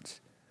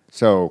Fairgrounds.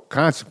 So,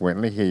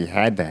 consequently, he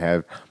had to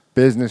have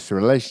business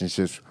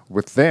relationships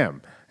with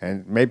them.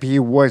 And maybe he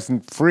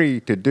wasn't free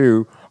to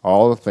do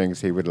all the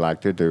things he would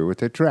like to do with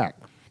the track.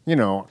 You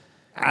know,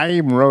 I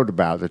even wrote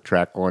about the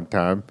track one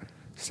time,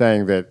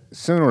 saying that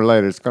sooner or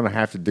later it's going to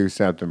have to do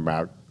something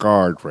about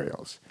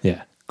guardrails.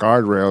 Yeah.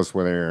 Guardrails,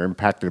 when they're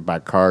impacted by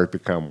cars,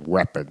 become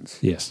weapons.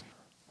 Yes.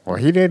 Well,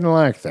 he didn't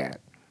like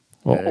that.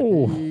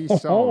 Oh. He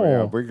saw me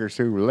a week or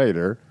two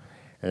later,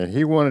 and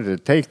he wanted to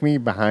take me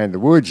behind the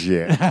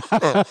woodshed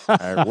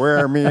and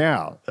wear me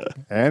out.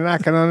 And I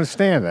can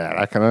understand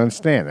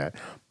that.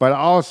 But I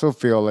also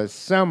feel that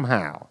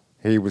somehow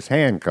he was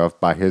handcuffed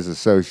by his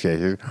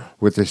association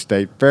with the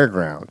state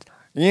fairgrounds.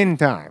 In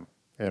time,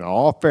 in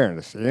all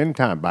fairness, by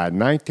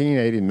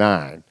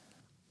 1989,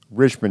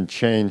 Richmond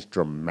changed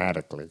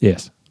dramatically.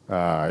 Yes.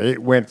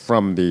 It went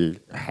from the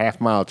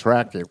half-mile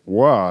track it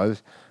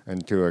was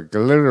into a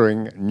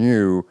glittering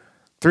new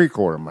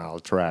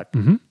three-quarter-mile track.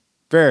 Mm-hmm.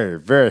 Very,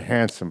 very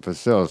handsome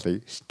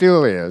facility.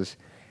 Still is,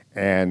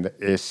 and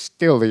it's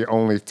still the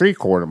only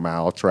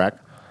three-quarter-mile track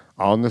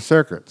on the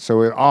circuit.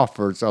 So it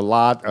offers a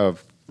lot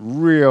of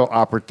real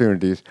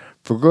opportunities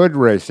for good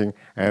racing,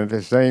 and at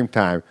the same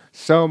time,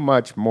 so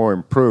much more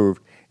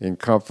improved in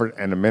comfort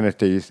and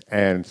amenities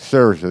and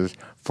services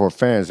for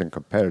fans and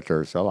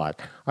competitors alike.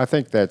 I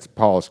think that's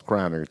Paul's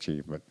crowning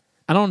achievement.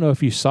 I don't know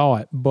if you saw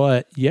it,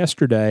 but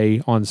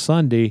yesterday on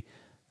Sunday,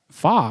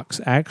 Fox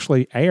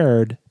actually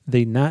aired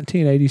the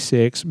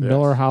 1986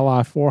 Miller High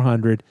Life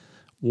 400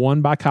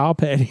 won by Kyle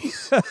Petty.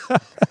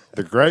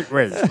 The great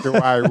race. Do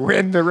I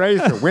win the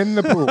race or win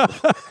the pool?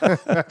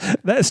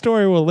 That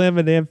story will live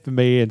in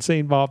infamy in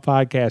Scene Vault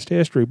podcast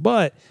history.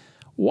 But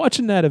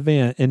watching that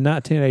event in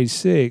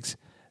 1986,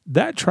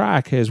 that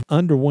track has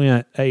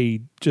underwent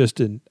just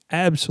an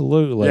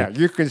absolutely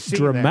you can see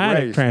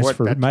dramatic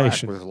transformation. What that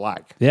track was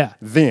like. Yeah.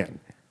 Then,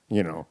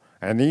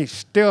 and he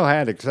still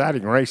had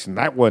exciting racing.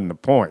 That wasn't the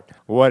point.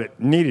 What it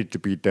needed to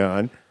be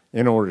done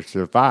in order to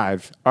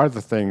survive are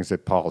the things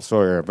that Paul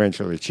Sawyer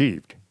eventually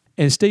achieved.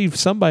 And Steve,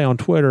 somebody on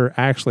Twitter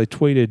actually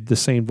tweeted the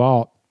Scene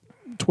Vault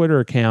Twitter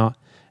account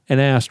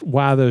and asked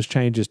why those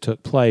changes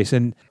took place.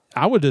 And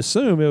I would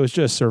assume it was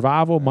just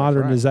survival,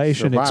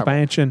 modernization,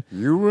 expansion.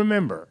 You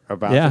remember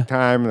about the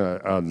time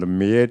of the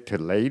mid to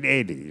late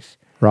 80s,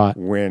 right?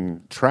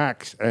 When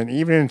tracks, and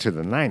even into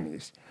the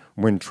 90s,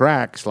 when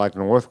tracks like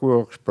North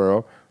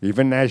Wilkesboro,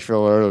 even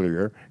Nashville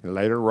earlier, and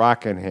later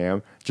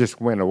Rockingham, just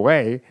went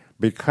away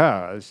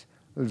because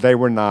they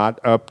were not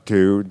up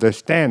to the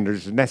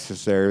standards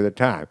necessary at the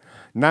time.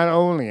 Not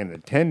only in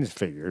attendance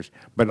figures,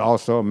 but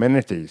also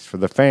amenities for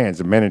the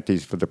fans,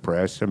 amenities for the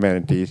press,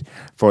 amenities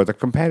for the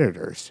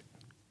competitors.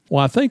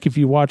 Well, I think if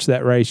you watched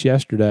that race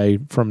yesterday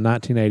from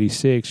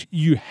 1986,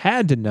 you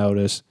had to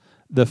notice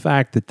the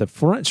fact that the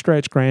front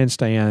stretch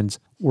grandstands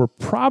were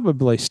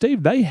probably,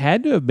 Steve, they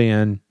had to have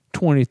been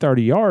 20,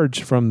 30 yards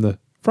from the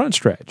front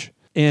stretch.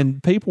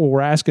 And people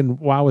were asking,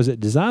 why was it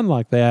designed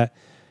like that?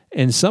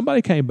 And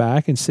somebody came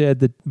back and said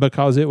that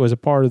because it was a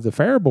part of the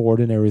fair board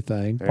and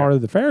everything, part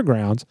of the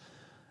fairgrounds,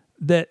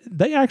 that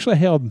they actually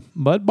held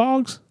mud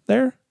bogs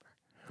there,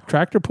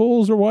 tractor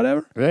pulls or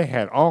whatever. They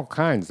had all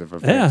kinds of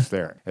events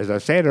there. As I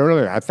said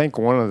earlier, I think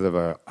one of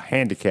the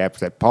handicaps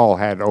that Paul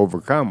had to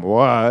overcome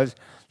was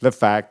the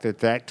fact that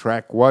that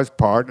track was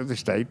part of the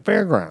state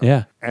fairgrounds.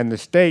 Yeah. And the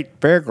state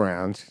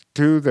fairgrounds,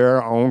 to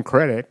their own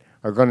credit,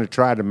 are going to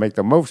try to make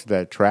the most of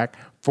that track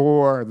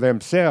for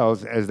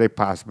themselves as they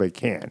possibly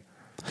can.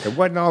 It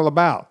wasn't all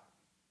about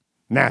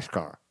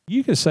NASCAR.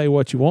 You can say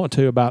what you want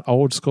to about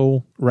old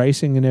school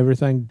racing and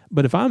everything,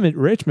 but if I'm at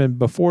Richmond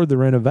before the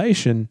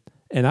renovation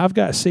and I've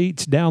got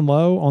seats down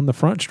low on the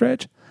front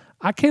stretch,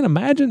 I can't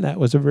imagine that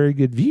was a very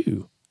good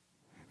view.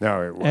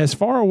 No, it wasn't. As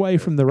far away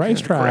from the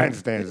racetrack.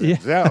 The grandstands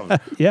themselves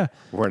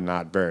were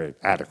not very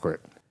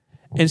adequate.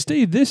 And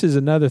Steve, this is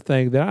another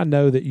thing that I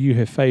know that you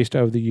have faced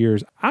over the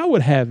years. I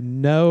would have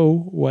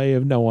no way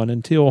of knowing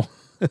until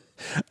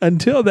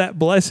that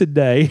blessed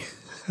day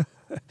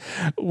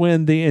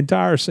when the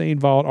entire Scene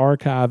Vault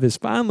archive is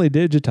finally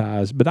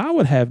digitized, but I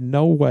would have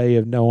no way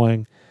of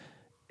knowing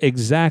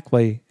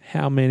exactly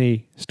how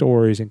many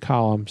stories and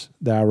columns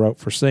that I wrote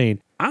for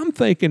Scene. I'm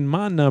thinking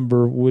my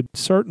number would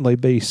certainly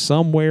be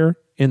somewhere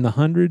in the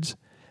hundreds.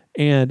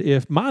 And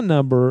if my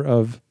number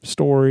of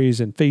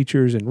stories and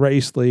features and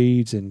race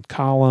leads and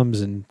columns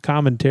and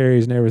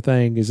commentaries and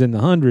everything is in the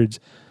hundreds,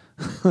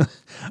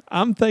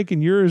 I'm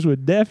thinking yours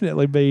would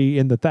definitely be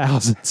in the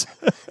thousands.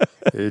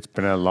 It's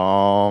been a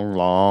long,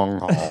 long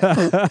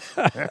haul.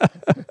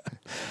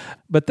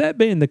 But that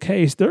being the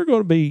case, there are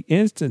going to be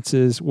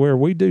instances where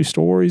we do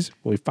stories,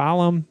 we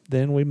file them,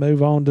 then we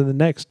move on to the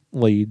next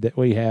lead that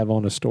we have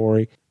on a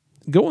story.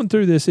 Going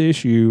through this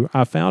issue,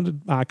 I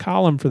found my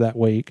column for that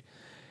week,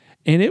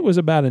 And it was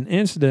about an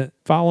incident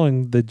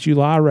following the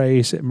July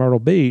race at Myrtle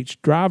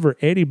Beach. Driver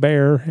Eddie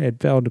Bear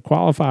had failed to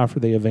qualify for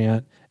the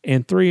event,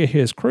 and 3 of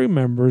his crew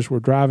members were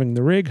driving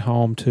the rig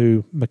home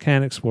to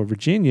Mechanicsville,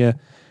 Virginia.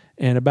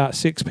 And about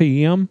 6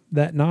 p.m.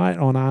 that night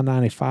on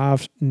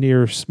I-95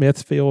 near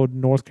Smithfield,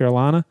 North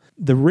Carolina,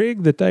 the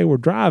rig that they were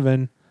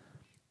driving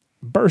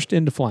burst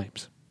into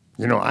flames.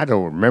 I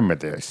don't remember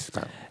this.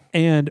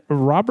 And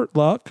Robert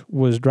Luck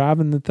was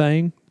driving the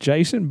thing.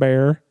 Jason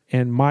Bear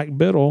and Mike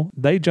Biddle,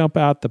 they jump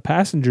out the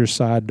passenger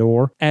side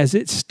door as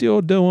it's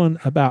still doing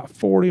about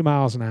 40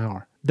 miles an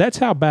hour. That's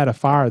how bad a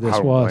fire this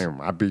was.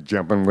 I'd be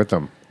jumping with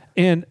them.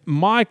 And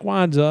Mike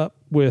winds up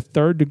with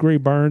 3rd-degree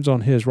burns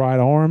on his right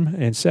arm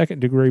and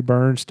 2nd-degree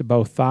burns to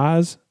both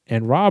thighs.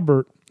 And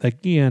Robert,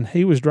 again,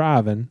 he was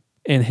driving,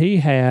 and he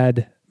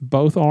had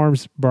both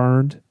arms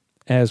burned,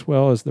 as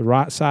well as the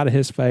right side of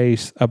his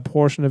face, a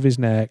portion of his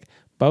neck,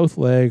 both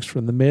legs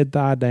from the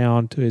mid-thigh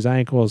down to his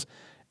ankles,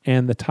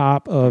 and the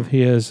top of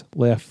his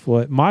left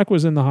foot. Mike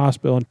was in the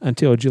hospital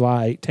until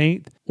July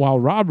 18th, while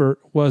Robert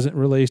wasn't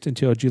released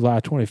until July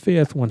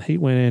 25th when he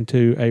went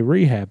into a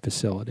rehab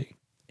facility.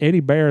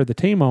 Eddie Bear, the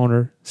team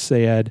owner,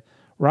 said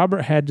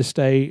Robert had to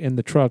stay in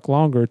the truck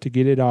longer to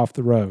get it off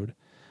the road.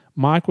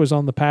 Mike was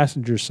on the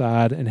passenger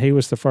side, and he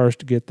was the first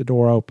to get the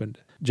door opened.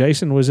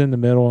 Jason was in the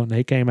middle, and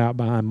he came out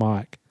behind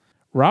Mike.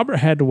 Robert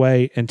had to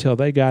wait until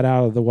they got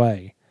out of the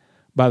way.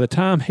 By the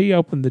time he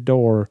opened the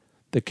door,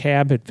 the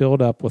cab had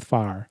filled up with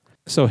fire.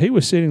 So he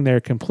was sitting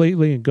there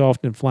completely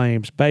engulfed in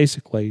flames,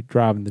 basically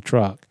driving the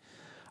truck.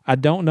 I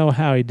don't know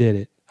how he did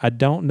it. I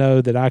don't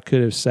know that I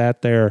could have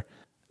sat there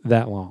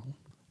that long.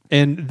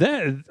 And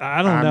that,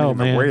 I don't know,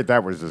 man. The way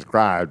that was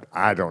described,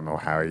 I don't know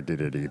how he did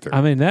it either.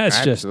 I mean,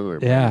 that's absolutely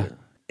just, yeah.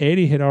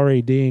 Eddie had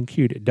already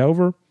DNQ'd at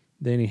Dover.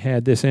 Then he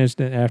had this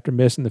incident after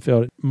missing the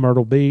field at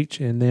Myrtle Beach.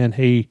 And then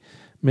he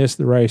missed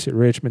the race at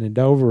Richmond and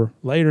Dover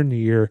later in the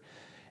year.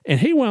 And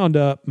he wound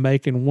up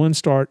making one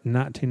start in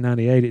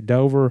 1998 at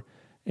Dover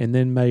and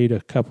then made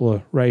a couple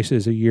of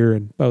races a year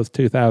in both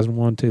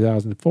 2001,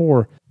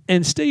 2004.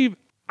 And Steve,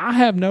 I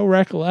have no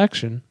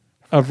recollection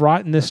of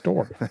writing this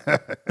story.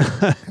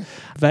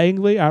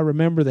 Vaguely, I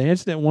remember the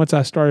incident once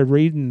I started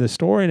reading the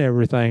story and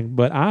everything,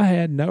 but I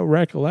had no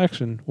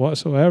recollection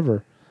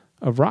whatsoever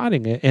of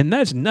writing it. And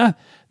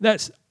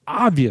that's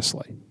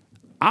obviously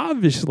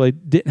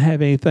didn't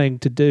have anything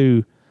to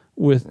do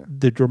with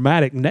the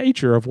dramatic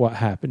nature of what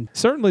happened.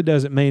 Certainly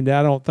doesn't mean that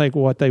I don't think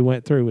what they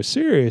went through was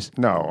serious.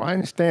 No, I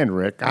understand,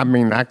 Rick. I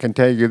mean, I can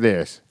tell you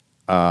this.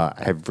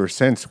 Ever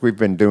since we've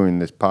been doing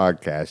this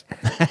podcast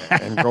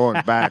and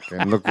going back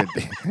and looking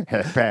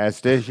at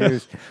past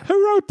issues.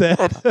 Who wrote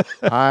that?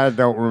 I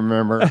don't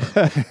remember.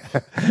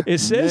 It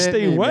says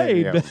Steve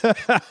Wade.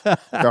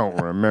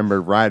 Don't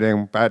remember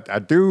writing, but I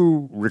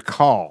do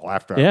recall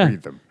after I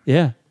read them.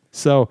 Yeah.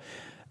 So,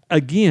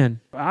 again,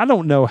 I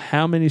don't know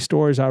how many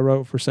stories I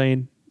wrote for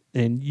Sane,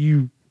 and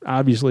you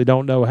obviously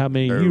don't know how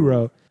many you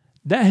wrote.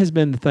 That has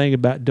been the thing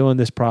about doing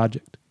this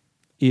project,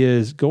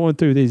 is going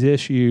through these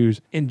issues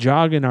and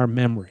jogging our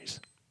memories.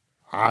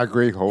 I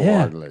agree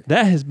wholeheartedly. Yeah,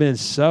 that has been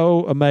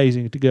so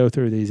amazing to go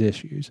through these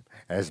issues.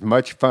 As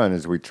much fun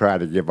as we try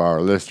to give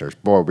our listeners,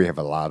 boy, we have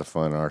a lot of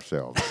fun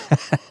ourselves.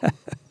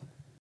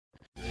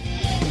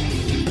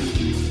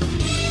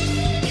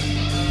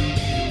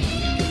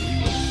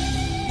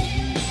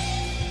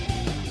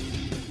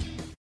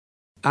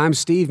 I'm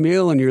Steve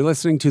Mill, and you're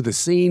listening to the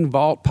Scene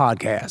Vault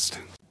Podcast.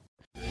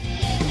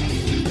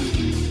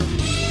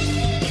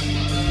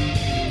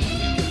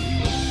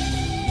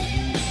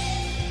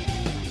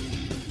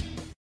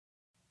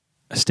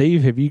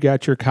 Steve, have you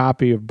got your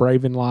copy of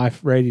Brave in Life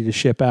ready to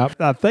ship out?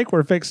 I think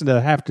we're fixing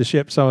to have to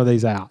ship some of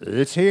these out.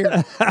 It's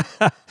here.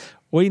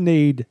 We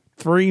need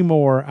 3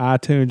 more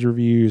iTunes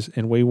reviews,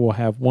 and we will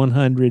have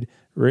 100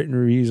 written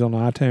reviews on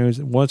iTunes.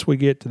 And once we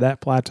get to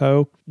that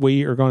plateau,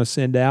 we are going to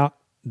send out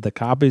the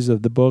copies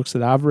of the books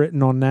that I've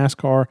written on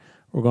NASCAR.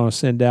 We're going to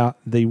send out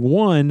the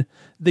one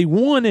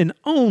and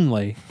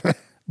only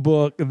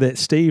book that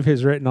Steve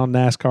has written on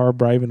NASCAR,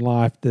 Brave in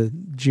Life, the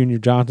Junior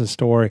Johnson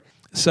story.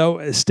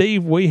 So,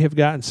 Steve, we have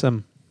gotten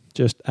some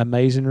just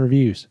amazing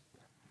reviews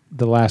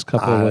the last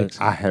couple of weeks.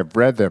 I have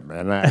read them,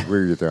 and I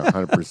agree with you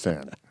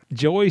 100%.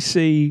 Joy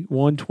C.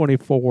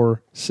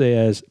 124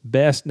 says,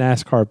 best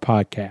NASCAR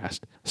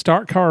podcast.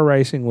 Start car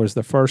racing was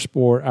the first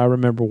sport I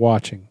remember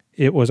watching.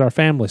 It was our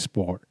family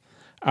sport.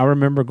 I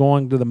remember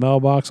going to the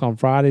mailbox on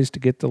Fridays to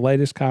get the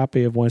latest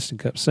copy of Winston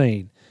Cup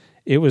Scene.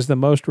 It was the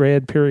most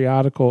read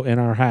periodical in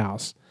our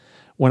house.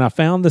 When I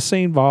found the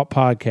Scene Vault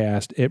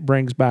podcast, it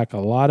brings back a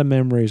lot of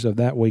memories of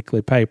that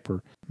weekly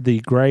paper, the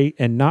great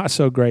and not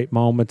so great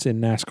moments in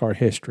NASCAR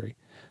history.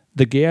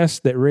 The guests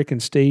that Rick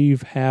and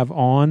Steve have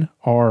on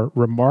are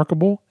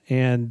remarkable,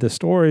 and the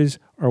stories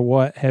are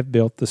what have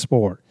built the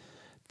sport.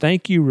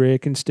 Thank you,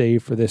 Rick and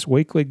Steve, for this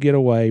weekly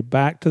getaway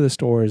back to the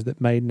stories that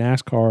made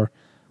NASCAR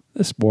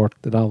the sport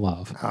that I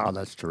love. Oh,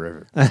 that's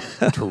terrific.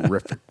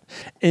 Terrific.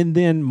 And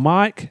then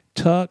Mike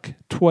Tuck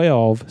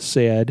 12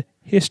 said,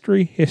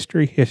 history,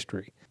 history,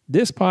 history.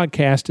 This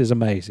podcast is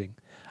amazing.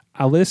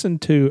 I listen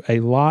to a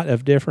lot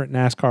of different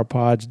NASCAR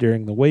pods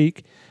during the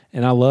week,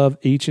 and I love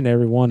each and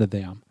every one of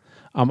them.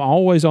 I'm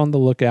always on the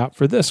lookout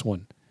for this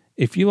one.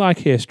 If you like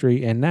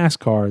history and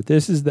NASCAR,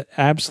 this is the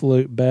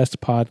absolute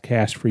best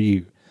podcast for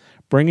you,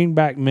 bringing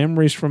back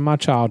memories from my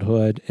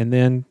childhood and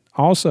then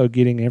also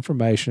getting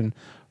information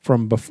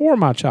from before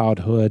my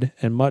childhood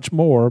and much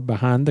more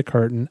behind the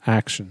curtain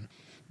action.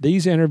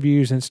 These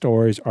interviews and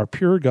stories are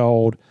pure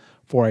gold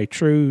for a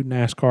true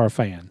NASCAR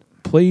fan.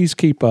 Please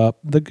keep up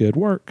the good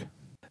work.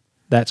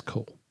 That's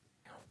cool.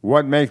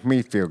 What makes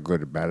me feel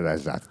good about it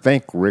is I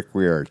think, Rick,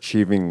 we are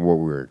achieving what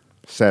we were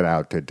set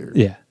out to do.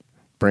 Yeah.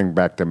 Bring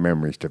back the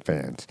memories to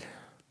fans.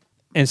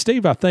 And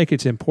Steve, I think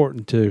it's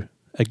important to,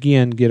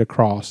 again, get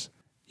across.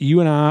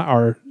 You and I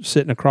are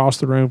sitting across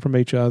the room from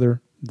each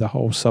other, the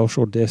whole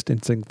social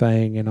distancing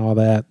thing and all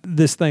that.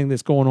 This thing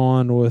that's going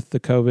on with the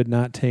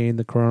COVID-19,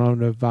 the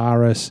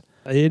coronavirus,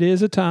 it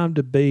is a time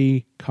to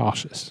be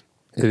cautious.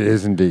 It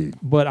is indeed.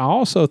 But I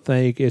also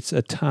think it's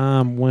a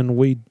time when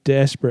we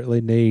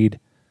desperately need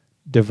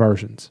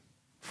diversions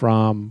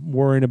from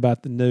worrying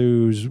about the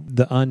news,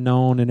 the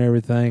unknown and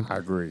everything. I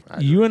agree.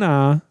 You and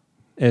I,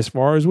 as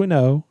far as we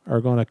know,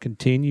 are going to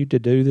continue to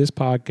do this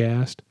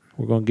podcast.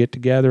 We're going to get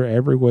together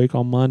every week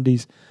on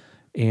Mondays,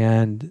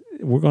 and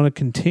we're going to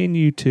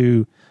continue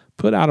to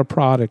put out a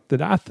product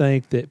that I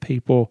think that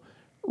people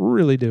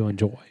really do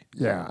enjoy.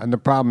 Yeah, and the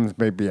problems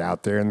may be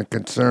out there and the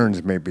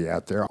concerns may be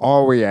out there.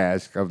 All we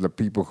ask of the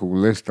people who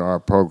listen to our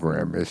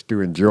program is to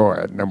enjoy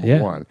it, number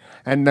one.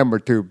 And number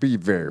two, be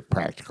very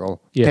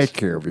practical. Yes. Take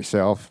care of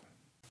yourself.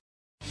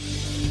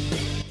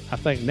 I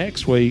think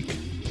next week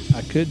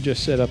I could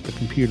just set up the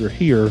computer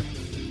here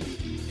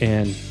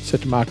and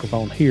set the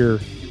microphone here,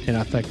 and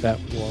I think that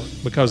would work.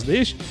 Because the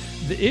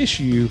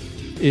issue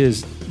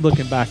is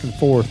looking back and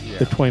forth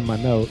between my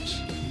notes.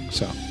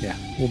 So, yeah,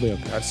 we'll be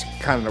okay. That's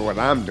kind of what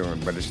I'm doing,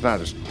 but it's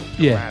not as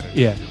dramatic.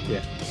 Yeah.